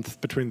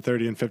month, between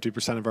 30 and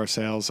 50% of our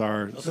sales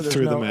are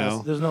through the mail.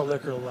 There's no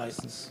liquor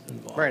license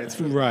involved. Right, it's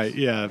food. Right,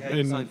 yeah.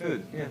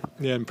 Food.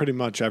 Yeah, in pretty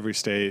much every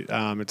state.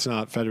 It's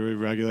not federally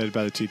regulated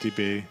by the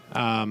TTB.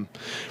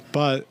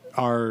 But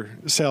our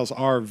sales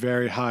are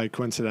very high,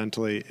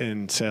 coincidentally,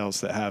 in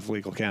sales that have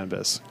legal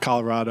cannabis.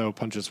 Colorado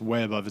punches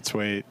way above its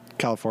weight.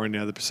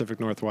 California, the Pacific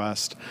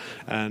Northwest,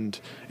 and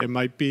it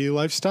might be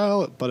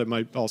lifestyle, but it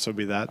might also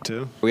be that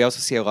too. We also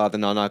see a lot of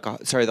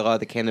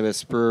the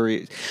cannabis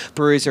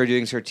breweries are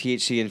doing sort of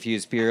THC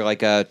infused beer,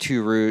 like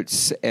Two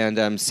Roots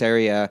and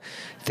Seria.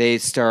 They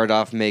start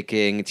off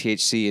making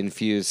THC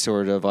infused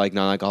sort of like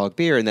non-alcoholic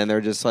beer, and then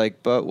they're just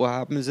like, but what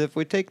happens if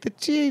we take the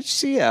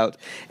THC out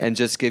and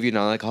just give you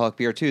non-alcoholic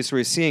beer too? So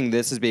we're seeing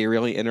this as being a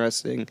really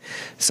interesting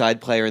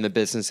side player in the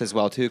business as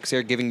well too, because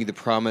they're giving you the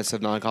promise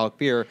of non-alcoholic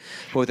beer,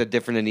 but with a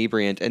different inebriant,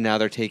 and now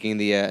they're taking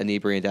the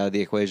inebriant out of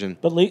the equation.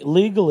 But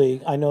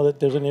legally, I know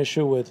that there's an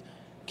issue with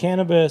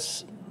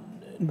cannabis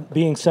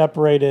being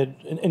separated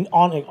in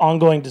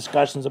ongoing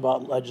discussions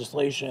about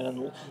legislation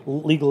and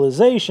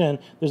legalization.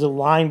 There's a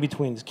line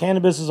between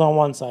cannabis is on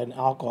one side and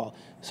alcohol.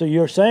 So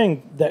you're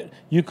saying that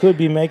you could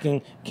be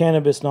making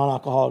cannabis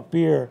non-alcoholic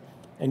beer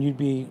and you'd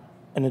be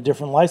in a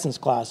different license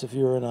class if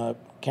you're in a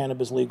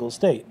cannabis legal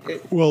state.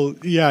 Well,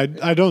 yeah,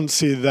 I don't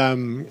see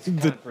them.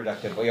 The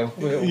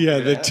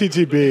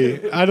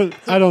TTB. I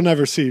don't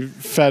ever see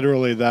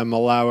federally them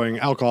allowing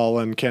alcohol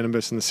and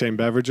cannabis in the same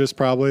beverages.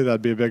 Probably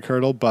that'd be a big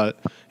hurdle. But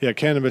yeah,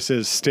 cannabis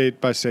is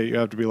state by state. You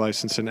have to be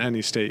licensed in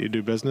any state you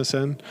do business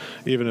in,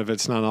 even if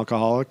it's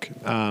non-alcoholic.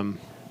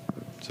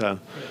 So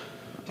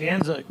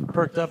Dan's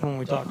perked up when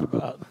we talk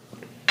about.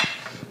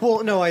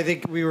 Well, no, I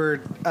think we were.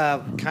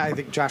 I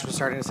think Josh was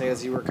starting to say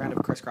as you were kind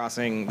of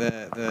crisscrossing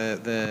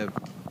the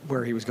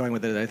where he was going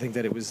with it. I think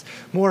that it was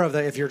more of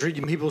the if you're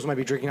drinking, people might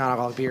be drinking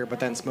non-alcoholic beer, but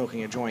then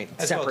smoking a joint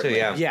separately.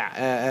 Well too,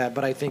 yeah.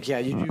 But I think you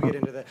do get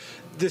into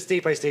the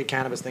state by state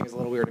cannabis thing is a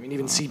little weird. I mean,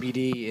 even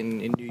CBD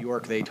in New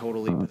York, they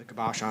totally put the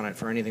kibosh on it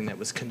for anything that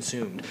was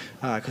consumed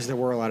because there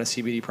were a lot of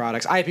CBD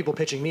products. I had people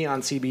pitching me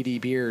on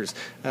CBD beers,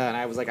 and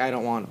I was like, I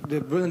don't want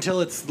until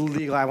it's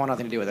legal. I want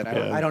nothing to do with it.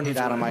 I don't need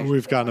that on my.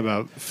 We've gotten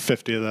about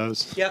 50 of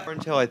those. Yeah, or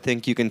until I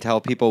think you can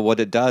tell people what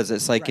it does.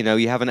 It's like,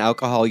 you have an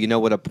alcohol,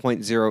 what a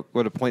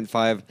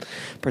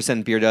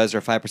 0.5% beer does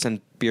or 5%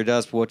 beer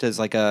does. But what does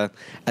like a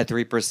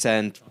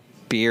 3%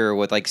 beer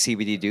with like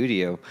CBD do to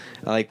you?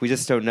 Like, we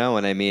just don't know.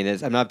 And I mean,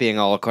 I'm not being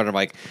all kind of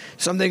like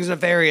something's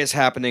nefarious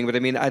happening, but I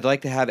mean, I'd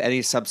like to have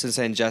any substance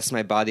I ingest in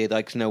my body. I'd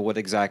like to know what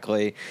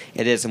exactly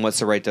it is and what's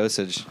the right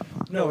dosage.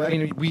 No, I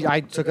mean, you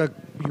had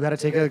to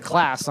take a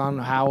class on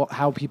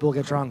how people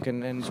get drunk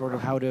and sort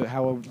of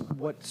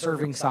what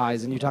serving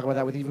size, and you talk about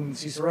that with even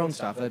Cicerone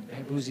stuff,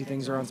 that boozy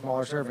things are on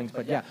smaller servings,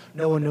 but yeah,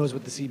 no one knows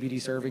what the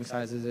CBD serving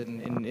size is,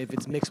 and if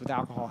it's mixed with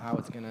alcohol, how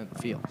it's going to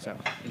feel. So,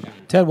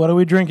 Ted, what are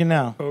we drinking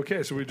now?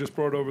 Okay, so we just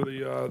brought over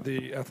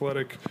the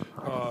Athletic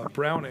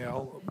Brown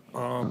Ale.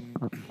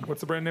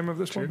 What's the brand name of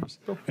this one?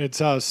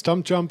 It's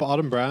Stump Jump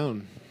Autumn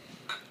Brown.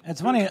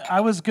 It's funny. I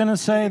was going to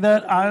say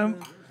that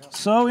I'm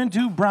so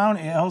into brown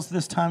ales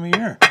this time of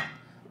year.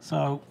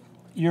 So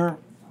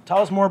tell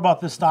us more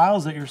about the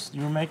styles that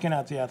you're making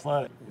at the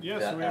Athletic.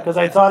 Yes, because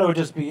I thought it would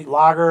just be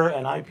lager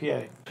and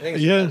IPA. I think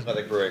it's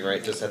Athletic Brewing,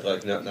 right? Just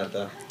Athletic, not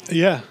the...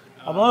 Yeah.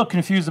 I'm a little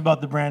confused about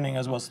the branding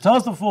as well. So tell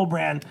us the full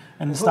brand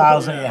and the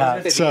styles that you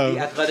have. So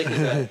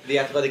the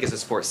Athletic is a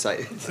sports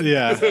site.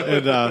 Yeah.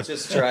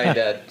 Just trying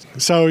to...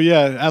 So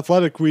yeah,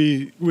 Athletic.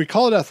 We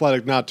call it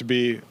Athletic not to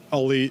be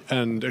elite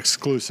and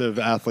exclusive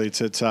athletes.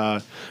 It's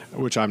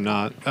which I'm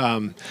not.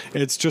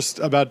 It's just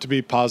about to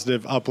be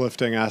positive,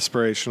 uplifting,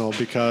 aspirational,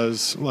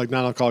 because like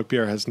non-alcoholic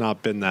beer has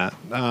not been that.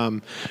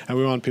 And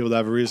we want people to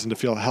have a reason to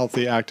feel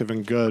healthy, active,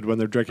 and good when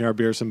they're drinking our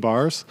beers in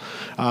bars.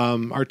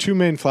 Our two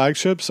main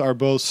flagships are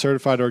both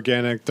certified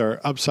organic.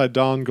 They're Upside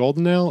Down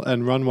Golden Ale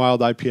and Run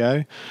Wild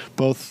IPA.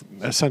 Both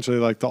essentially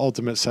like the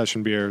ultimate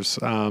session beers.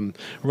 Run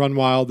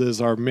Wild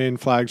is our main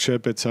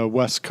flagship. It's a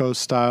West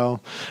Coast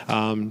style,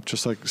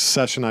 just like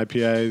session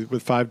IPA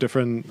with 5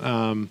 different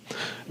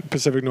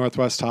Pacific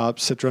Northwest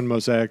hops. Citra and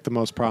Mosaic, the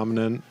most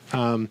prominent.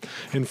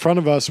 In front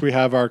of us, we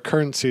have our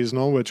current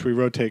seasonal, which we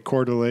rotate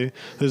quarterly.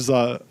 This is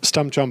a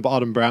Stump Jump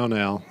Autumn Brown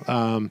Ale.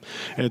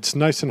 It's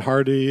nice and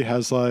hearty,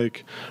 has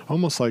like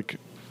almost like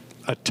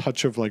a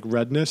touch of like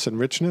redness and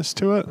richness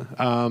to it,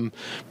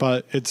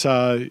 but it's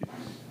a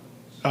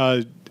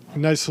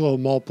nice little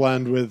malt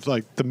blend with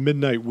like the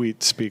midnight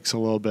wheat speaks a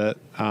little bit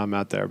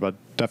out there, but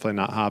definitely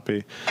not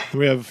hoppy. And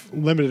we have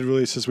limited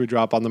releases we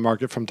drop on the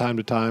market from time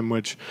to time,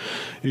 which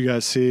you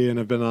guys see and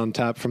have been on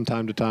tap from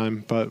time to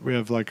time. But we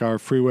have like our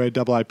Freeway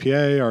Double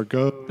IPA, our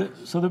Go.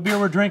 So the beer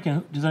we're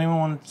drinking, does anyone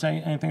want to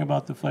say anything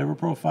about the flavor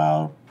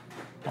profile?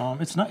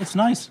 It's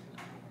nice.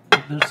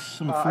 There's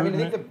some fruit I in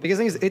think the it. biggest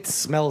thing is it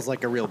smells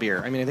like a real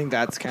beer. I mean, I think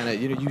that's kind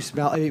of, you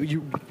smell,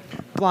 you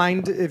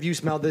blind, if you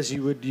smelled this,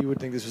 you would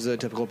think this was a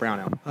typical brown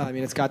ale. I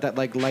mean, it's got that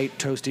like light,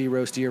 toasty,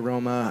 roasty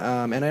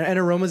aroma, and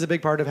aroma is a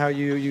big part of how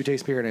you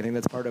taste beer, and I think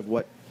that's part of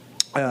what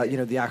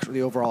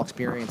the overall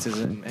experiences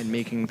and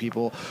making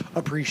people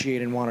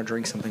appreciate and want to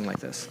drink something like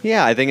this.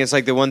 Yeah, I think it's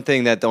like the only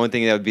thing that would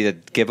be the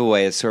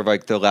giveaway is sort of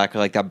like the lack of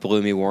like that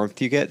bloomy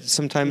warmth you get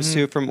sometimes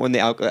too from when the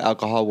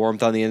alcohol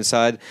warmth on the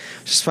inside,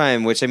 which is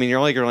fine. Which I mean, you're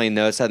only going to really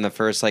notice that in the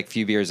first like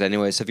few beers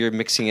anyway. So if you're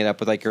mixing it up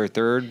with like your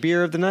third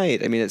beer of the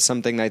night, I mean, it's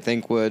something I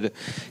think would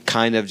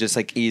kind of just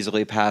like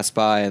easily pass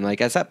by. And like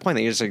at that point,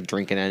 you're just like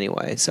drinking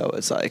anyway. So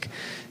it's like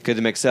good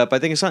to mix up. I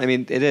think it's not. I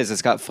mean, it is.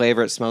 It's got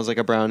flavor. It smells like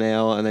a brown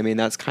ale, and I mean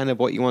that's kind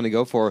of what you want to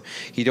go for.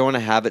 You don't want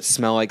to have it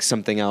smell like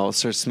something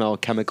else or smell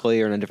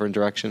chemically or in a different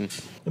direction.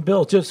 And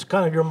Bill, just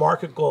kind of your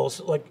market goals,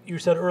 like you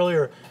said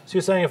earlier. So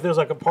you're saying if there's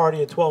like a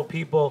party of 12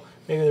 people,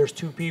 maybe there's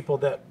 2 people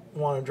that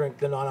want to drink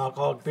the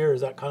non-alcoholic beer.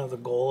 Is that kind of the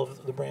goal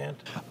of the brand?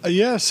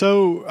 Yeah,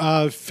 so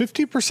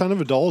 50%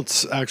 of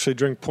adults actually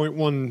drink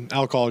 0.1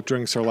 alcoholic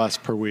drinks or less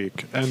per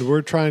week. And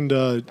we're trying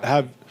to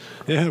have...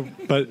 Yeah,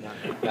 but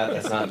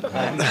That's not.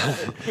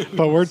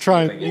 but we're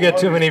trying. You get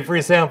too many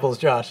free samples,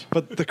 Josh.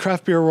 But the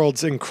craft beer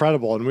world's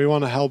incredible, and we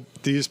want to help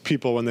these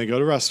people when they go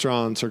to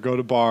restaurants or go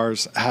to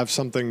bars have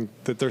something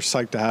that they're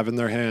psyched to have in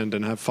their hand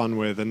and have fun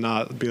with, and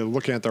not be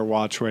looking at their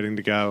watch waiting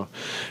to go.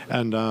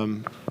 And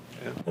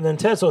And then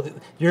Ted, so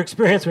your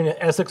experience when you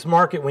Essex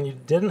Market when you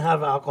didn't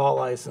have alcohol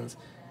license,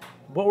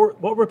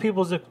 what were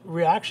people's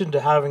reaction to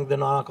having the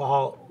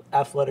non-alcohol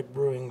athletic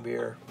brewing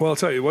beer? Well, I'll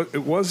tell you what,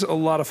 it was a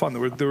lot of fun.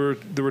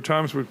 There were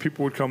times where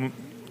people would come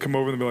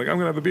over and be like, "I'm going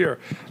to have a beer,"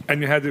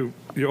 and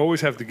you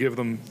always have to give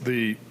them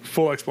the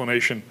full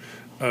explanation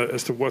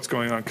as to what's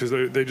going on, because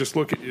they just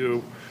look at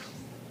you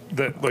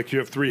that like you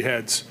have 3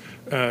 heads,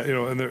 and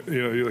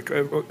you're like,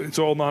 it's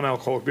all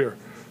non-alcoholic beer.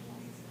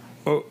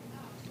 Oh,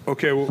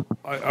 okay. Well,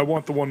 I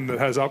want the one that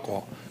has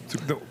alcohol.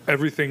 No,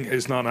 everything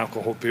is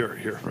non-alcoholic beer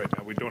here right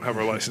now. We don't have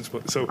our license,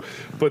 but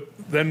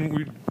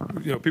then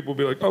people will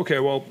be like, okay,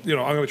 well, I'm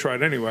going to try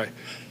it anyway.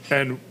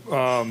 And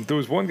there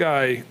was one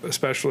guy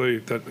especially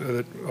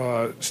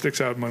that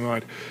sticks out in my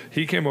mind.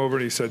 He came over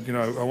and he said,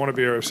 I want a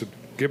beer. I said,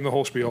 give him the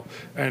whole spiel,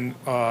 and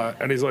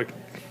he's like,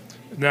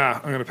 nah,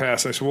 I'm going to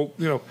pass. And I said,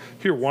 well,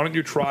 here, why don't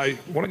you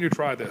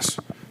try this?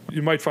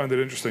 You might find it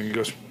interesting. He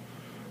goes,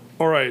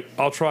 all right,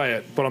 I'll try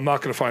it, but I'm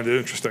not going to find it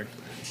interesting.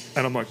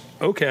 And I'm like,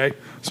 okay.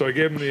 So I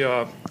gave him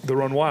the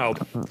Run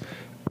Wild,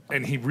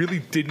 and he really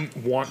didn't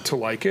want to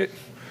like it.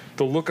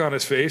 The look on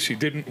his face, he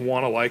didn't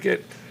want to like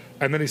it.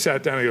 And then he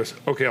sat down and he goes,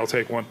 okay, I'll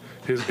take one.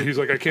 He's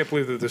like, I can't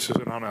believe that this is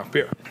an on-off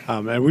beer.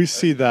 And we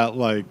see that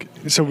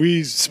so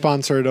we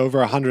sponsored over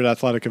 100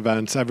 athletic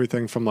events,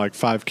 everything from like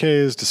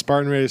 5Ks to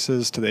Spartan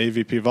races to the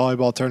AVP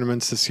volleyball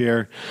tournaments this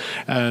year,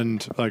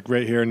 and like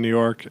right here in New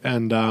York.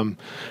 And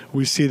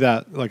we see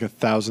that like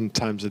 1,000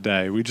 times a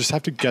day. We just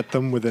have to get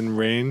them within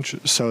range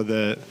so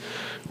that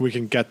we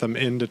can get them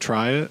in to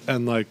try it.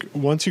 And like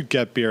once you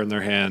get beer in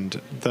their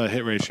hand, the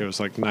hit ratio is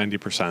like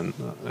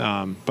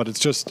 90%. But it's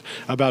just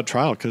about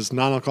trial, because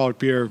non-alcoholic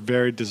beer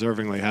very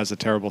deservingly has a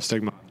terrible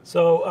stigma.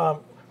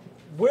 So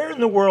where in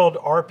the world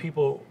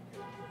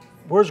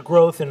where's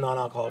growth in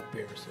non-alcoholic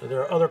beers? Are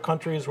there other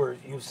countries where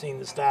you've seen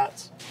the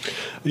stats?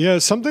 Yeah,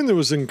 something that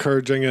was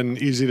encouraging and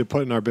easy to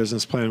put in our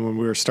business plan when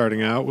we were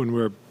starting out, when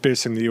we were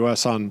basing the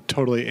U.S. on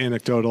totally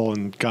anecdotal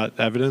and gut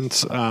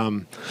evidence,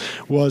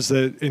 was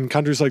that in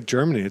countries like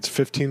Germany, it's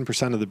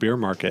 15% of the beer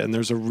market, and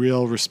there's a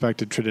real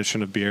respected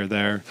tradition of beer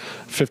there.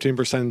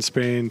 15% in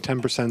Spain,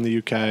 10% in the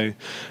UK.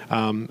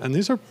 And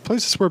these are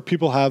places where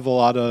people have a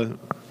lot of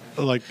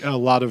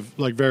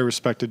very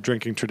respected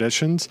drinking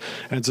traditions,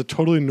 and it's a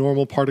totally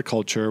normal part of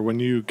culture. When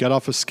you get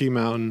off a ski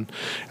mountain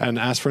and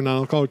ask for a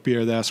non-alcoholic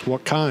beer, they ask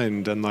what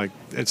kind, and like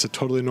it's a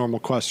totally normal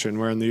question.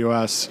 Where in the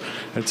U.S.,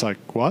 it's like,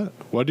 what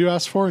do you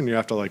ask for? And you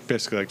have to like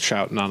basically like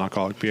shout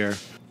non-alcoholic beer.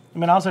 I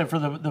mean, I'll say for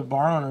the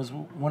bar owners,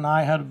 when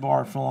I had a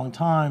bar for a long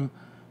time,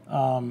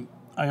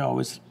 I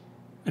always,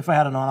 if I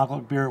had a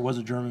non-alcoholic beer, it was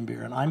a German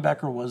beer, and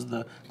Einbecker was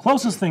the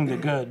closest thing to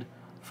good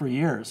for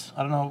years.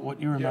 I don't know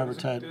what you remember,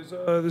 Ted.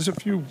 There's a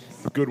few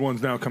good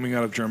ones now coming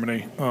out of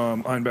Germany.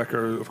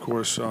 Einbecker, of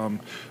course.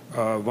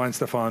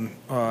 Weinstefan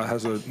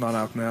has a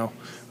non-alc now.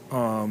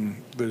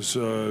 There's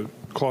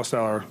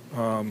Clausthaler.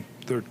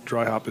 Their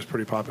dry hop is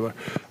pretty popular.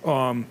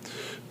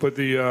 But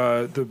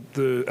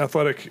the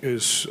Athletic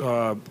is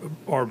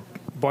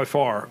by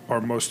far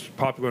our most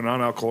popular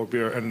non-alcoholic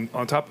beer, and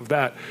on top of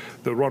that,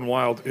 the Run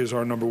Wild is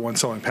our number one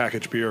selling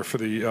package beer for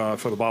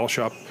the bottle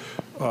shop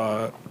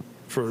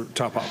for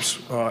Top Hops,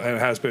 and it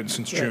has been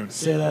since June.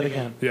 Say that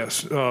again.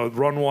 Yes,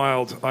 Run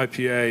Wild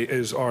IPA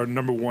is our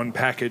number one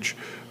package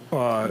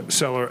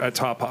seller at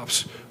Top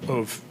Hops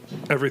of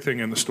everything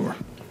in the store.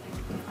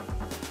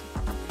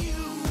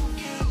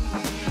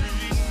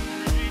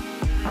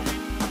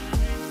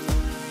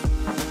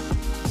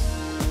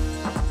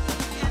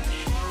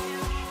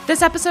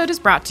 This episode is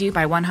brought to you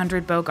by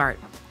 100 Bogart,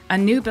 a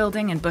new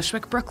building in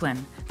Bushwick,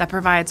 Brooklyn that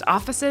provides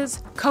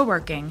offices,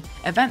 co-working,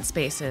 event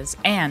spaces,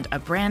 and a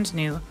brand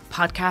new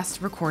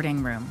podcast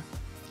recording room.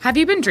 Have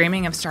you been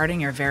dreaming of starting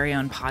your very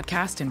own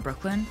podcast in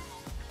Brooklyn?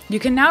 You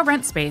can now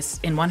rent space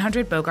in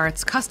 100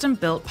 Bogart's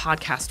custom-built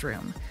podcast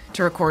room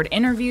to record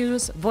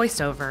interviews,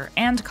 voiceover,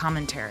 and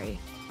commentary.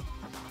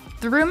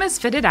 The room is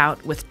fitted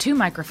out with 2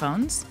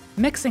 microphones,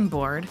 mixing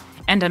board,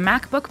 and a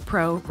MacBook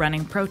Pro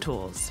running Pro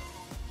Tools.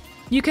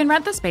 You can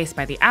rent the space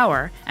by the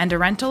hour, and a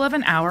rental of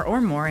an hour or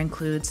more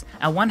includes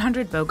a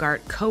 100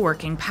 Bogart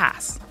co-working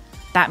pass.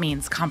 That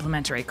means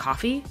complimentary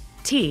coffee,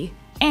 tea,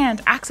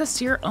 and access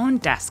to your own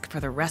desk for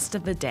the rest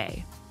of the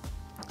day.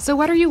 So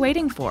what are you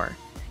waiting for?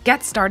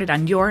 Get started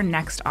on your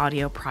next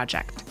audio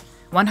project.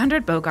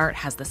 100 Bogart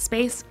has the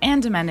space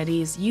and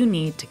amenities you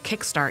need to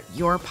kickstart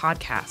your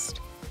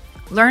podcast.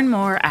 Learn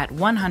more at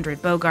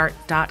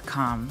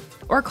 100bogart.com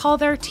or call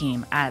their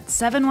team at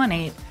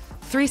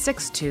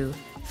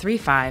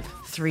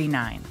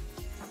 718-362-3539.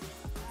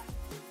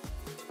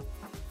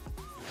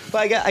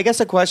 But I guess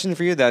a question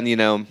for you then,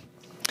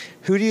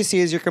 who do you see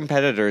as your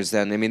competitors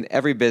then? I mean,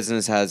 every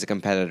business has a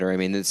competitor. I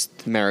mean, it's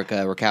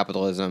America or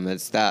capitalism.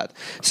 It's that.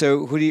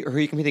 So who are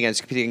you competing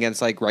against? Competing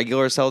against like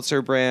regular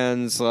seltzer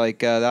brands like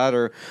that,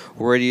 or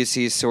where do you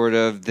see sort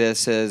of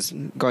this as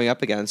going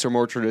up against, or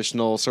more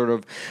traditional sort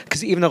of?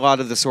 Because even a lot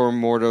of the sort of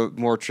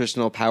more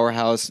traditional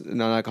powerhouse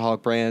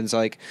non-alcoholic brands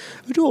like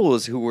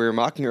O'Doul's, who we were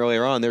mocking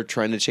earlier on, they're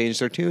trying to change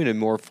their tune and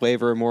more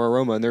flavor and more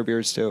aroma in their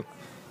beers too.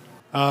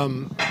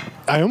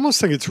 I almost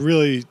think it's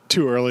really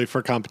too early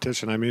for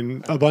competition. I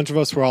mean, a bunch of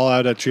us were all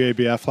out at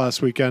GABF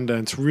last weekend,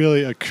 and it's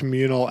really a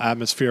communal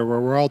atmosphere where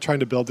we're all trying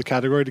to build the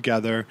category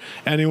together.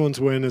 Anyone's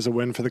win is a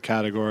win for the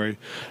category.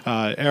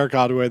 Eric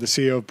Ottaway, the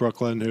CEO of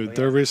Brooklyn,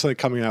 they're recently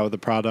coming out with a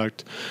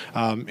product.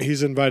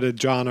 He's invited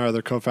John, our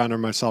other co-founder,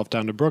 and myself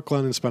down to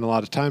Brooklyn and spent a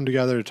lot of time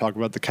together to talk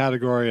about the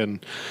category,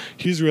 and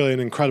he's really an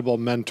incredible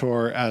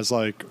mentor as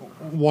like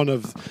one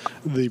of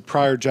the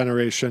prior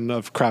generation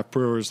of craft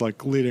brewers,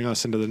 like leading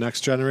us into the next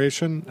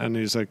generation, and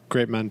he's a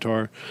great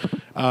mentor.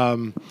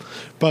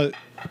 But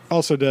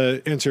also,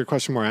 to answer your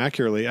question more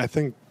accurately, I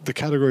think the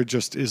category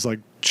just is like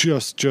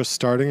just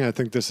starting. I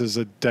think this is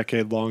a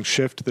decade-long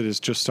shift that is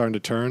just starting to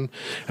turn,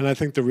 and I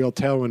think the real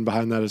tailwind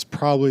behind that is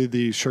probably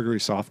the sugary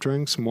soft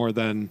drinks more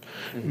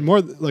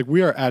like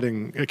we are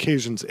adding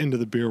occasions into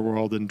the beer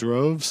world in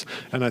droves,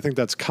 and I think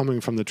that's coming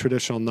from the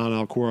traditional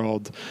non-alc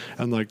world,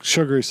 and like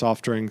sugary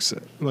soft drinks,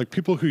 like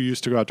people who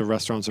used to go out to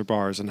restaurants or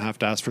bars and have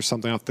to ask for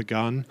something off the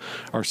gun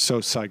are so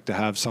psyched to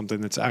have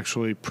something that's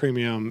actually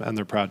premium and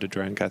they're proud to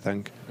drink, I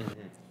think.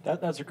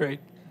 That's a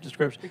great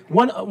description.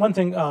 One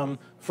thing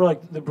for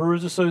like the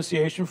Brewers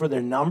Association for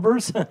their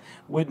numbers,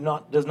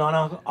 does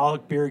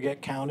non-alcoholic beer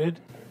get counted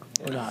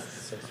or not?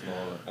 So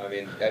small. I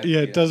mean,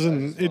 it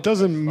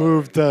doesn't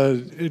move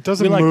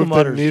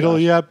the needle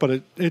yet,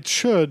 but it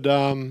should.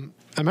 I'm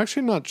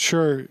actually not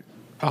sure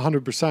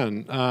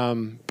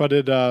 100%, but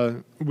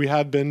we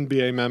have been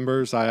BA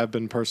members. I have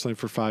been personally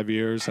for 5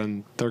 years,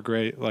 and they're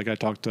great. Like I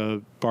talked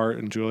to Bart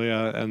and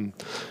Julia, and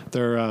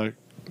they're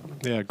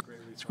great.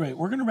 It's great.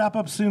 We're going to wrap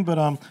up soon, but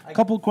a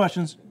couple of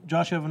questions.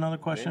 Josh, you have another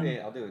question? Maybe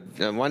I'll do it.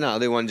 Why not? I'll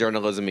do one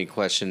journalism-y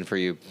question for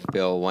you,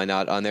 Bill. Why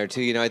not on there,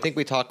 too? I think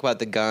we talk about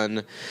the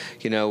gun,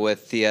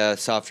 with the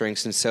soft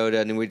drinks and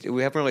soda, and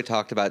we haven't really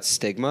talked about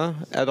stigma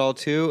at all,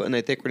 too. And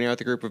I think when you're with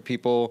a group of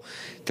people,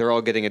 they're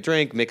all getting a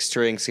drink, mixed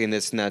drinks, and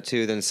this and that,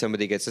 too. Then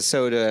somebody gets a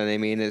soda, and I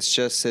mean, it's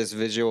just this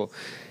visual...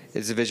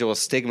 It's a visual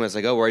stigma. It's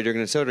like, oh, why are you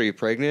drinking a soda? Are you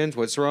pregnant?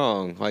 What's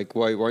wrong? Like,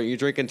 why aren't you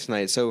drinking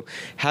tonight? So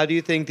how do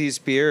you think these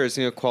beers,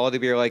 quality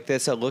beer like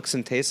this that looks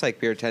and tastes like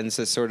beer tends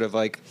to sort of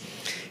like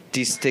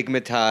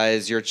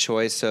destigmatize your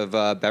choice of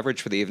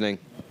beverage for the evening?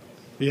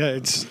 Yeah,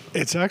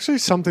 it's actually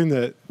something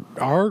that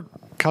our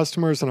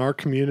customers and our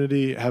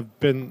community have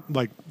been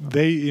like,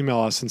 they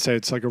email us and say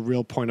it's like a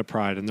real point of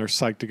pride, and they're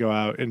psyched to go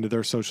out into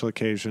their social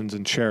occasions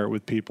and share it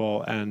with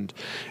people. And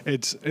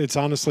it's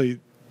honestly,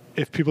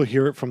 if people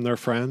hear it from their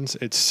friends,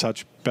 it's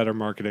such better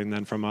marketing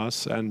than from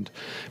us.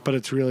 But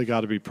it's really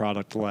got to be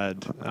product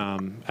led.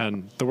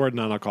 And the word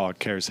non-alcoholic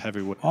carries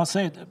heavy weight. I'll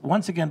say it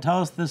once again. Tell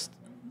us this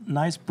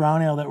nice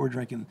brown ale that we're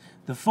drinking.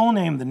 The full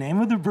name, the name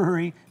of the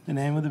brewery, the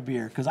name of the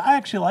beer. Because I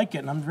actually like it,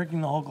 and I'm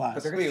drinking the whole glass.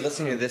 But they're going to be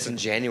listening to this in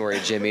January,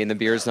 Jimmy, and the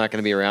beer's not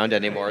going to be around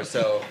anymore.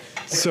 So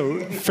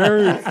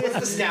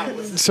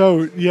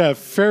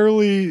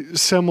fairly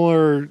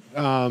similar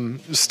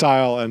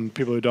style, and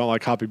people who don't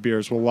like hoppy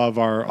beers will love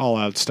our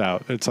all-out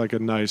stout. It's like a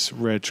nice,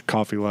 rich,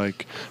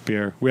 coffee-like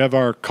beer. We have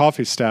our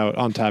coffee stout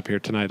on tap here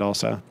tonight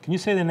also. Can you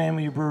say the name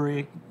of your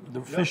brewery, the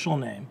official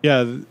name?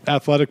 Yeah, the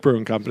Athletic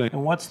Brewing Company.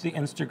 And what's the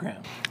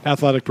Instagram?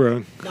 Athletic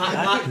Brewing.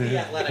 Not the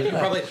Athletic.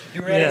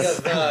 You ran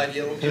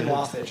you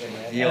lost it, Jimmy.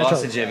 you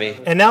lost it, Jimmy.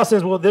 And now,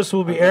 since this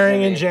will be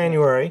airing in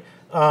January,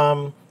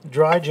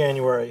 dry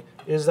January,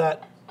 is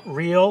that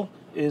real?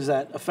 Is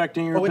that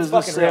affecting your business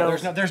fucking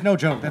sales? real. There's no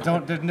joke.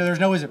 There's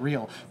no is it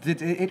real.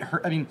 It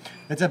hurt. I mean,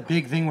 it's a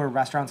big thing where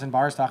restaurants and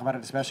bars talk about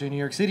it, especially in New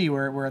York City,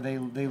 where they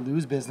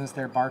lose business.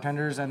 Their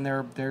bartenders and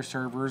their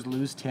servers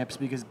lose tips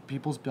because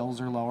people's bills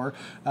are lower,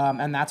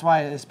 and that's why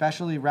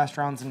especially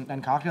restaurants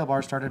and cocktail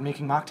bars started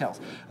making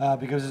mocktails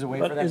because there's a way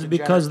for them Is to it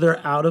because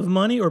they're out of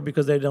money or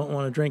because they don't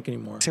want to drink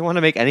anymore? They want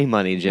to make any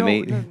money,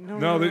 Jimmy.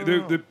 No,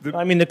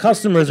 I mean, the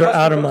customers are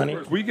out of money.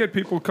 We get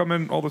people come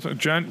in all the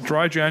time.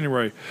 Dry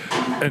January,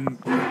 and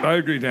I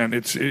agree, Dan.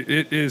 It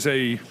is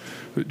a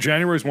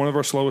January is one of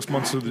our slowest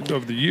months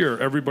of the year.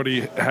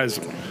 Everybody has,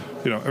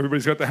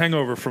 everybody's got the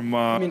hangover from.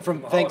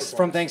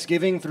 From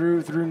Thanksgiving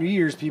through New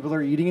Year's, people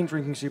are eating and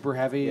drinking super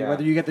heavy. Yeah.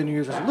 Whether you get the New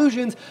Year's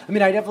resolutions, I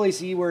mean, I definitely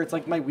see where it's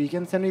like my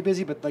weekends tend to be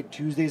busy, but like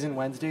Tuesdays and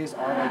Wednesdays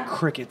are like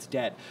crickets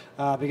dead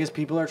because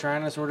people are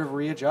trying to sort of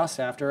readjust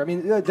after. I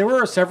mean, there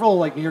were several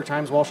like New York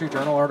Times, Wall Street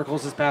Journal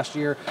articles this past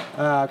year,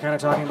 kind of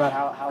talking about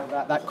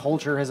how that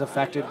culture has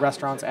affected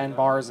restaurants and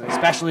bars, and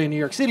especially in New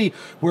York City,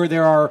 where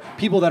there are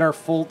people that are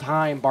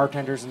full-time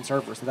bartenders and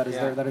servers. So that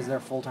is their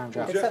full-time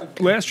job.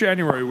 Last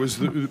January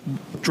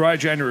Dry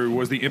January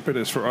was the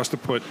impetus for us to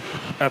put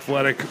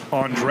Athletic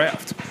on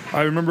draft.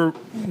 I remember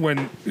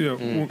when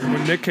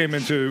when Nick came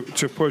in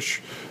to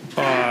push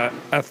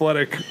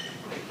Athletic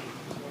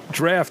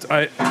draft,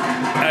 I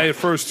at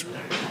first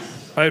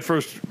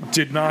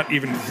did not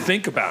even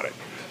think about it.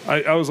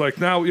 I was like,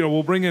 now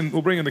we'll bring in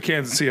the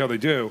cans and see how they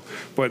do.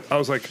 But I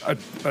was like,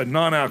 a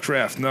non-alc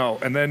draft, no.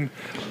 And then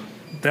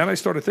I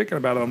started thinking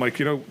about it. I'm like,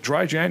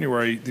 dry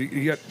January.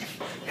 You got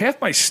half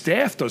my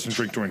staff doesn't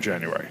drink during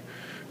January,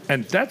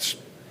 and that's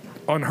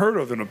unheard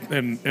of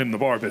in the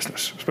bar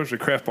business, especially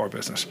craft bar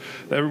business.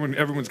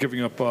 Everyone's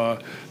giving up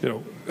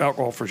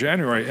alcohol for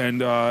January,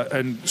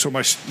 and so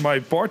my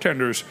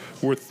bartenders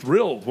were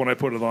thrilled when I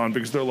put it on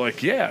because they're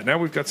like, yeah, now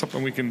we've got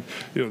something we can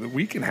that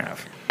we can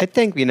have. I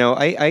think,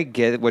 I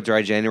get what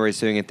Dry January is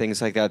doing and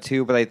things like that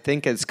too, but I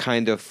think it's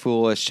kind of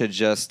foolish to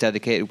just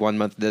dedicate 1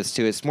 month to this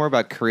too. It's more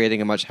about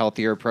creating a much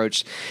healthier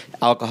approach to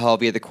alcohol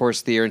via the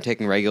course of the year and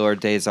taking regular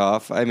days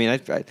off. I mean, I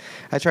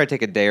try to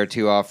take a day or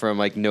two off from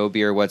like no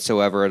beer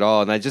whatsoever at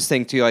all. And I just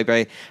think too, like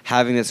by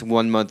having this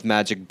 1 month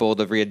magic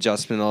bolt of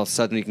readjustment, all of a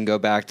sudden you can go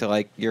back to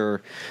like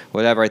your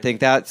whatever. I think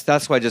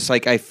that's why just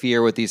like I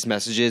fear with these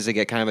messages, they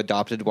get kind of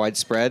adopted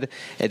widespread.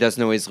 It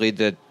doesn't always lead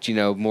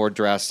to, more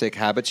drastic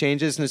habit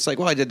changes. And it's like,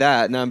 well, I did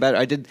that. Now I'm better.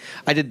 I did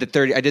the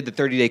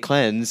 30-day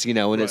cleanse, and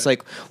right. It's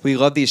like we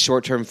love these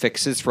short-term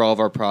fixes for all of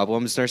our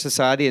problems in our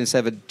society instead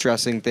of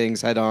addressing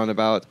things head on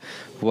about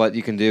what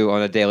you can do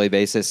on a daily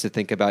basis to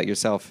think about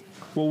yourself.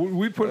 Well,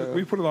 we put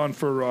it on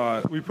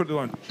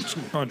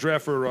on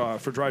draft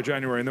for Dry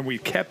January, and then we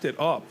kept it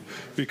up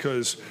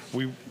because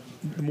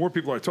the more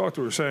people I talked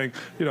to were saying,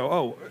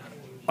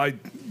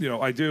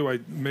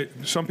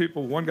 some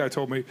people, one guy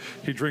told me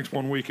he drinks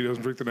 1 week, he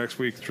doesn't drink the next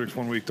week, drinks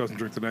 1 week, doesn't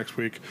drink the next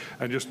week,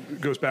 and just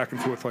goes back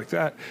and forth like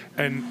that.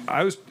 And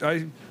I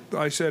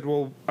said,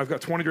 well, I've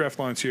got 20 draft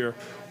lines here.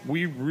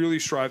 We really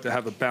strive to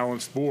have a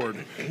balanced board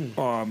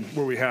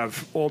where we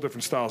have all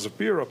different styles of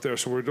beer up there.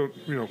 So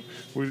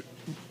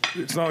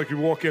it's not like you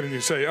walk in and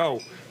you say, oh,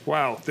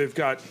 wow, they've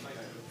got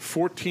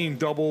 14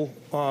 double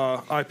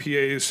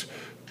IPAs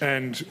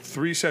and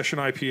 3 session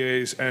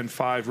IPAs and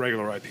 5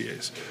 regular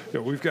IPAs.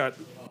 We've got.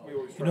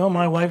 You know what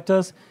my wife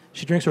does?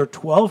 She drinks her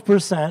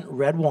 12%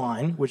 red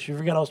wine, which you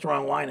forget how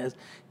strong wine is.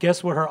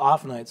 Guess what her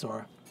off nights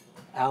are?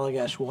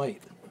 Allagash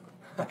White.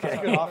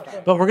 Okay,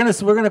 but we're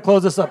gonna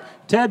close this up.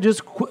 Ted,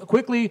 just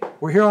quickly,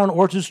 we're here on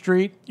Orchard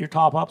Street, your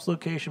Top Hops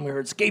location. We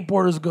heard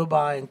skateboarders go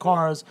by and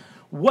cars.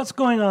 What's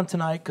going on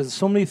tonight? Because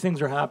so many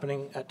things are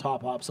happening at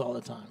Top Hops all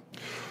the time.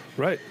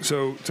 Right.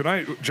 So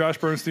tonight, Josh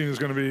Bernstein is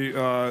going to be.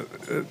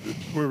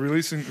 We're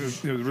releasing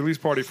the release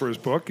party for his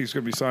book. He's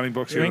going to be signing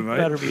books here tonight.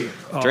 Better beer.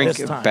 Drink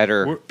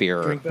better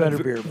beer. Drink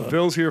better beer. Bud.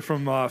 Phil's here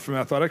from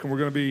Athletic, and we're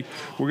going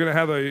to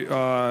have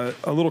a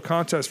little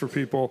contest for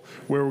people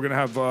where we're going to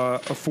have a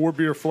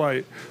 4-beer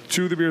flight.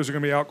 2 of the beers are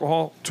going to be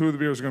alcohol. 2 of the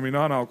beers are going to be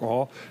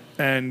non-alcohol.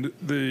 And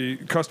the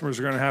customers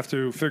are going to have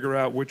to figure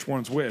out which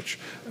one's which.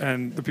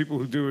 And the people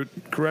who do it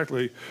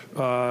correctly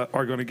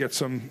are going to get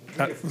some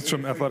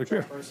Athletic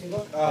beer.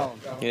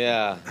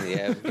 Yeah.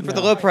 For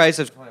the low price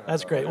of.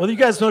 That's great. Well, you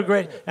guys know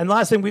great. And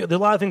last thing, there's a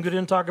lot of things we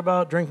didn't talk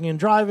about: drinking and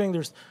driving.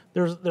 There's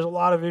a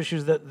lot of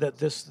issues that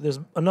there's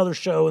another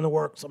show in the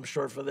works, I'm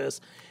sure, for this.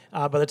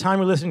 By the time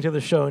you're listening to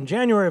the show in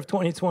January of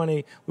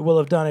 2020, we will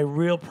have done a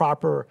real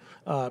proper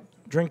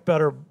Drink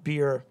Better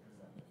Beer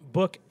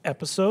book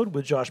episode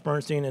with Josh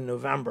Bernstein in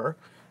November,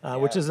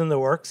 which is in the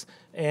works.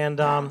 And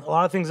a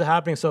lot of things are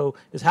happening. So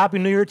it's Happy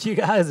New Year to you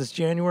guys. It's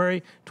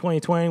January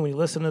 2020 when you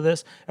listen to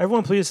this.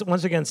 Everyone, please,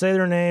 once again, say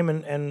their name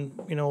and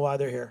you know why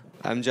they're here.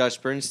 I'm Josh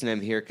Bernstein.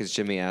 I'm here because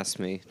Jimmy asked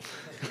me.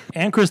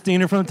 And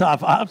Christina from Top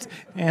Hops.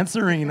 And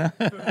Serena.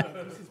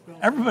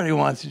 Everybody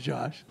wants you,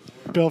 Josh.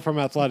 Bill from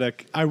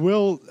Athletic. I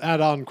will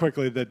add on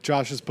quickly that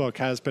Josh's book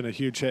has been a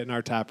huge hit in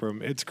our tap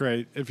room. It's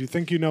great. If you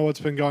think you know what's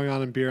been going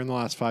on in beer in the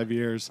last 5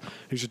 years,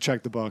 you should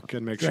check the book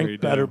and make sure you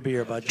Drink do. Better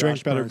Beer by Josh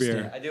Drink Better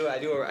Bernstein. Beer. I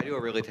do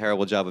a really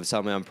terrible job of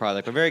selling my own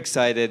product. I'm very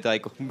excited,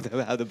 like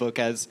how the book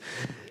has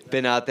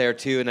been out there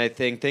too, and I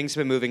think things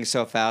have been moving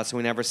so fast, and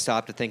we never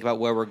stop to think about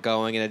where we're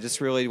going. And I just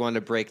really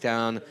wanted to break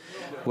down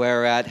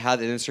where we're at, how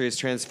the industry is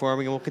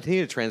transforming, and will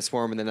continue to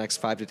transform in the next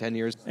 5 to 10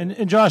 years.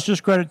 And Josh,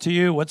 just credit to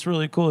you. What's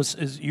really cool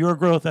is your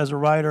growth as a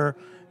writer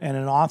and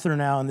an author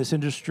now in this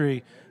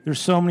industry. There's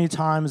so many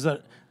times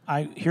that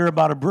I hear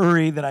about a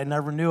brewery that I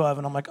never knew of,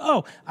 and I'm like,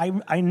 oh,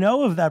 I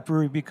know of that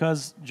brewery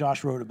because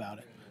Josh wrote about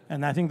it.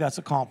 And I think that's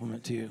a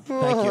compliment to you.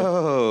 Thank you.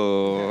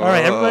 Oh. All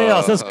right, everybody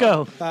else, let's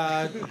go.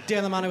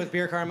 Dan Lamana with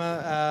Beer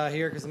Karma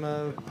here because I'm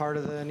a part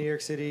of the New York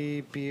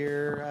City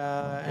beer.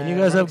 And you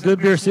guys have good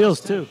beer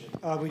seals, too.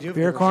 We do have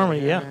Beer good Karma,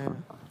 seals, yeah.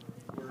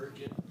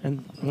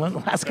 And one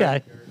last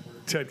guy.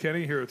 Ted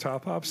Kenny here at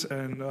Top Hops,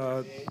 and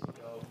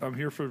I'm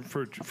here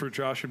for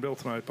Josh and Bill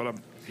tonight, but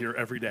I'm here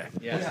every day.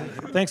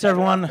 Thanks,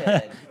 everyone.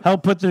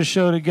 Help put this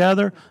show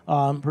together.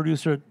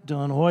 Producer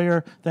Dylan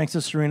Hoyer. Thanks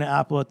to Serena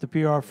Apple at the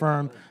PR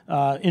firm.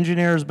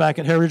 Engineers back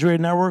at Heritage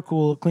Radio Network who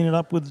will clean it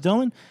up with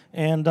Dylan.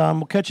 And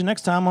we'll catch you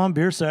next time on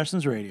Beer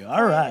Sessions Radio.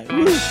 All right.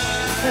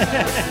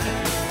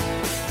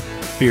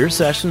 Beer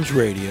Sessions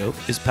Radio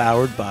is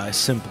powered by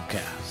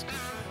Simplecast.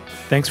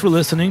 Thanks for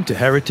listening to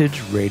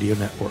Heritage Radio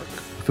Network.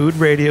 Food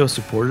radio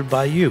supported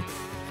by you.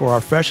 For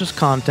our freshest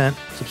content,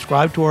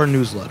 subscribe to our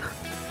newsletter.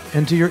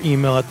 Enter your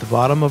email at the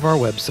bottom of our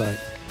website,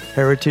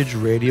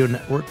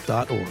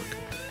 heritageradionetwork.org.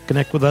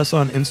 Connect with us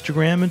on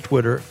Instagram and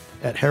Twitter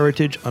at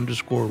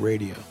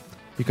heritage_radio.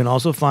 You can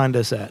also find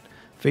us at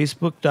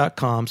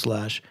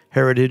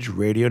facebook.com/Heritage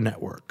Radio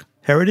Network.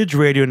 Heritage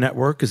Radio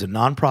Network is a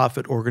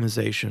nonprofit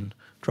organization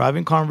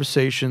driving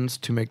conversations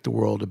to make the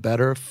world a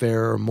better,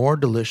 fairer, more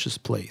delicious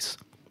place.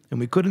 And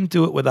we couldn't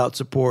do it without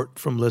support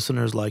from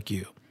listeners like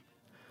you.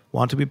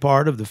 Want to be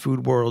part of the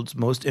food world's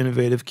most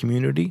innovative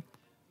community?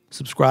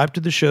 Subscribe to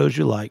the shows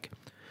you like.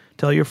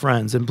 Tell your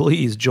friends, and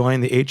please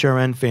join the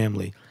HRN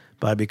family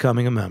by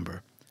becoming a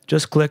member.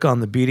 Just click on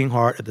the beating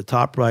heart at the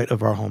top right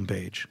of our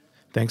homepage.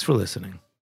 Thanks for listening.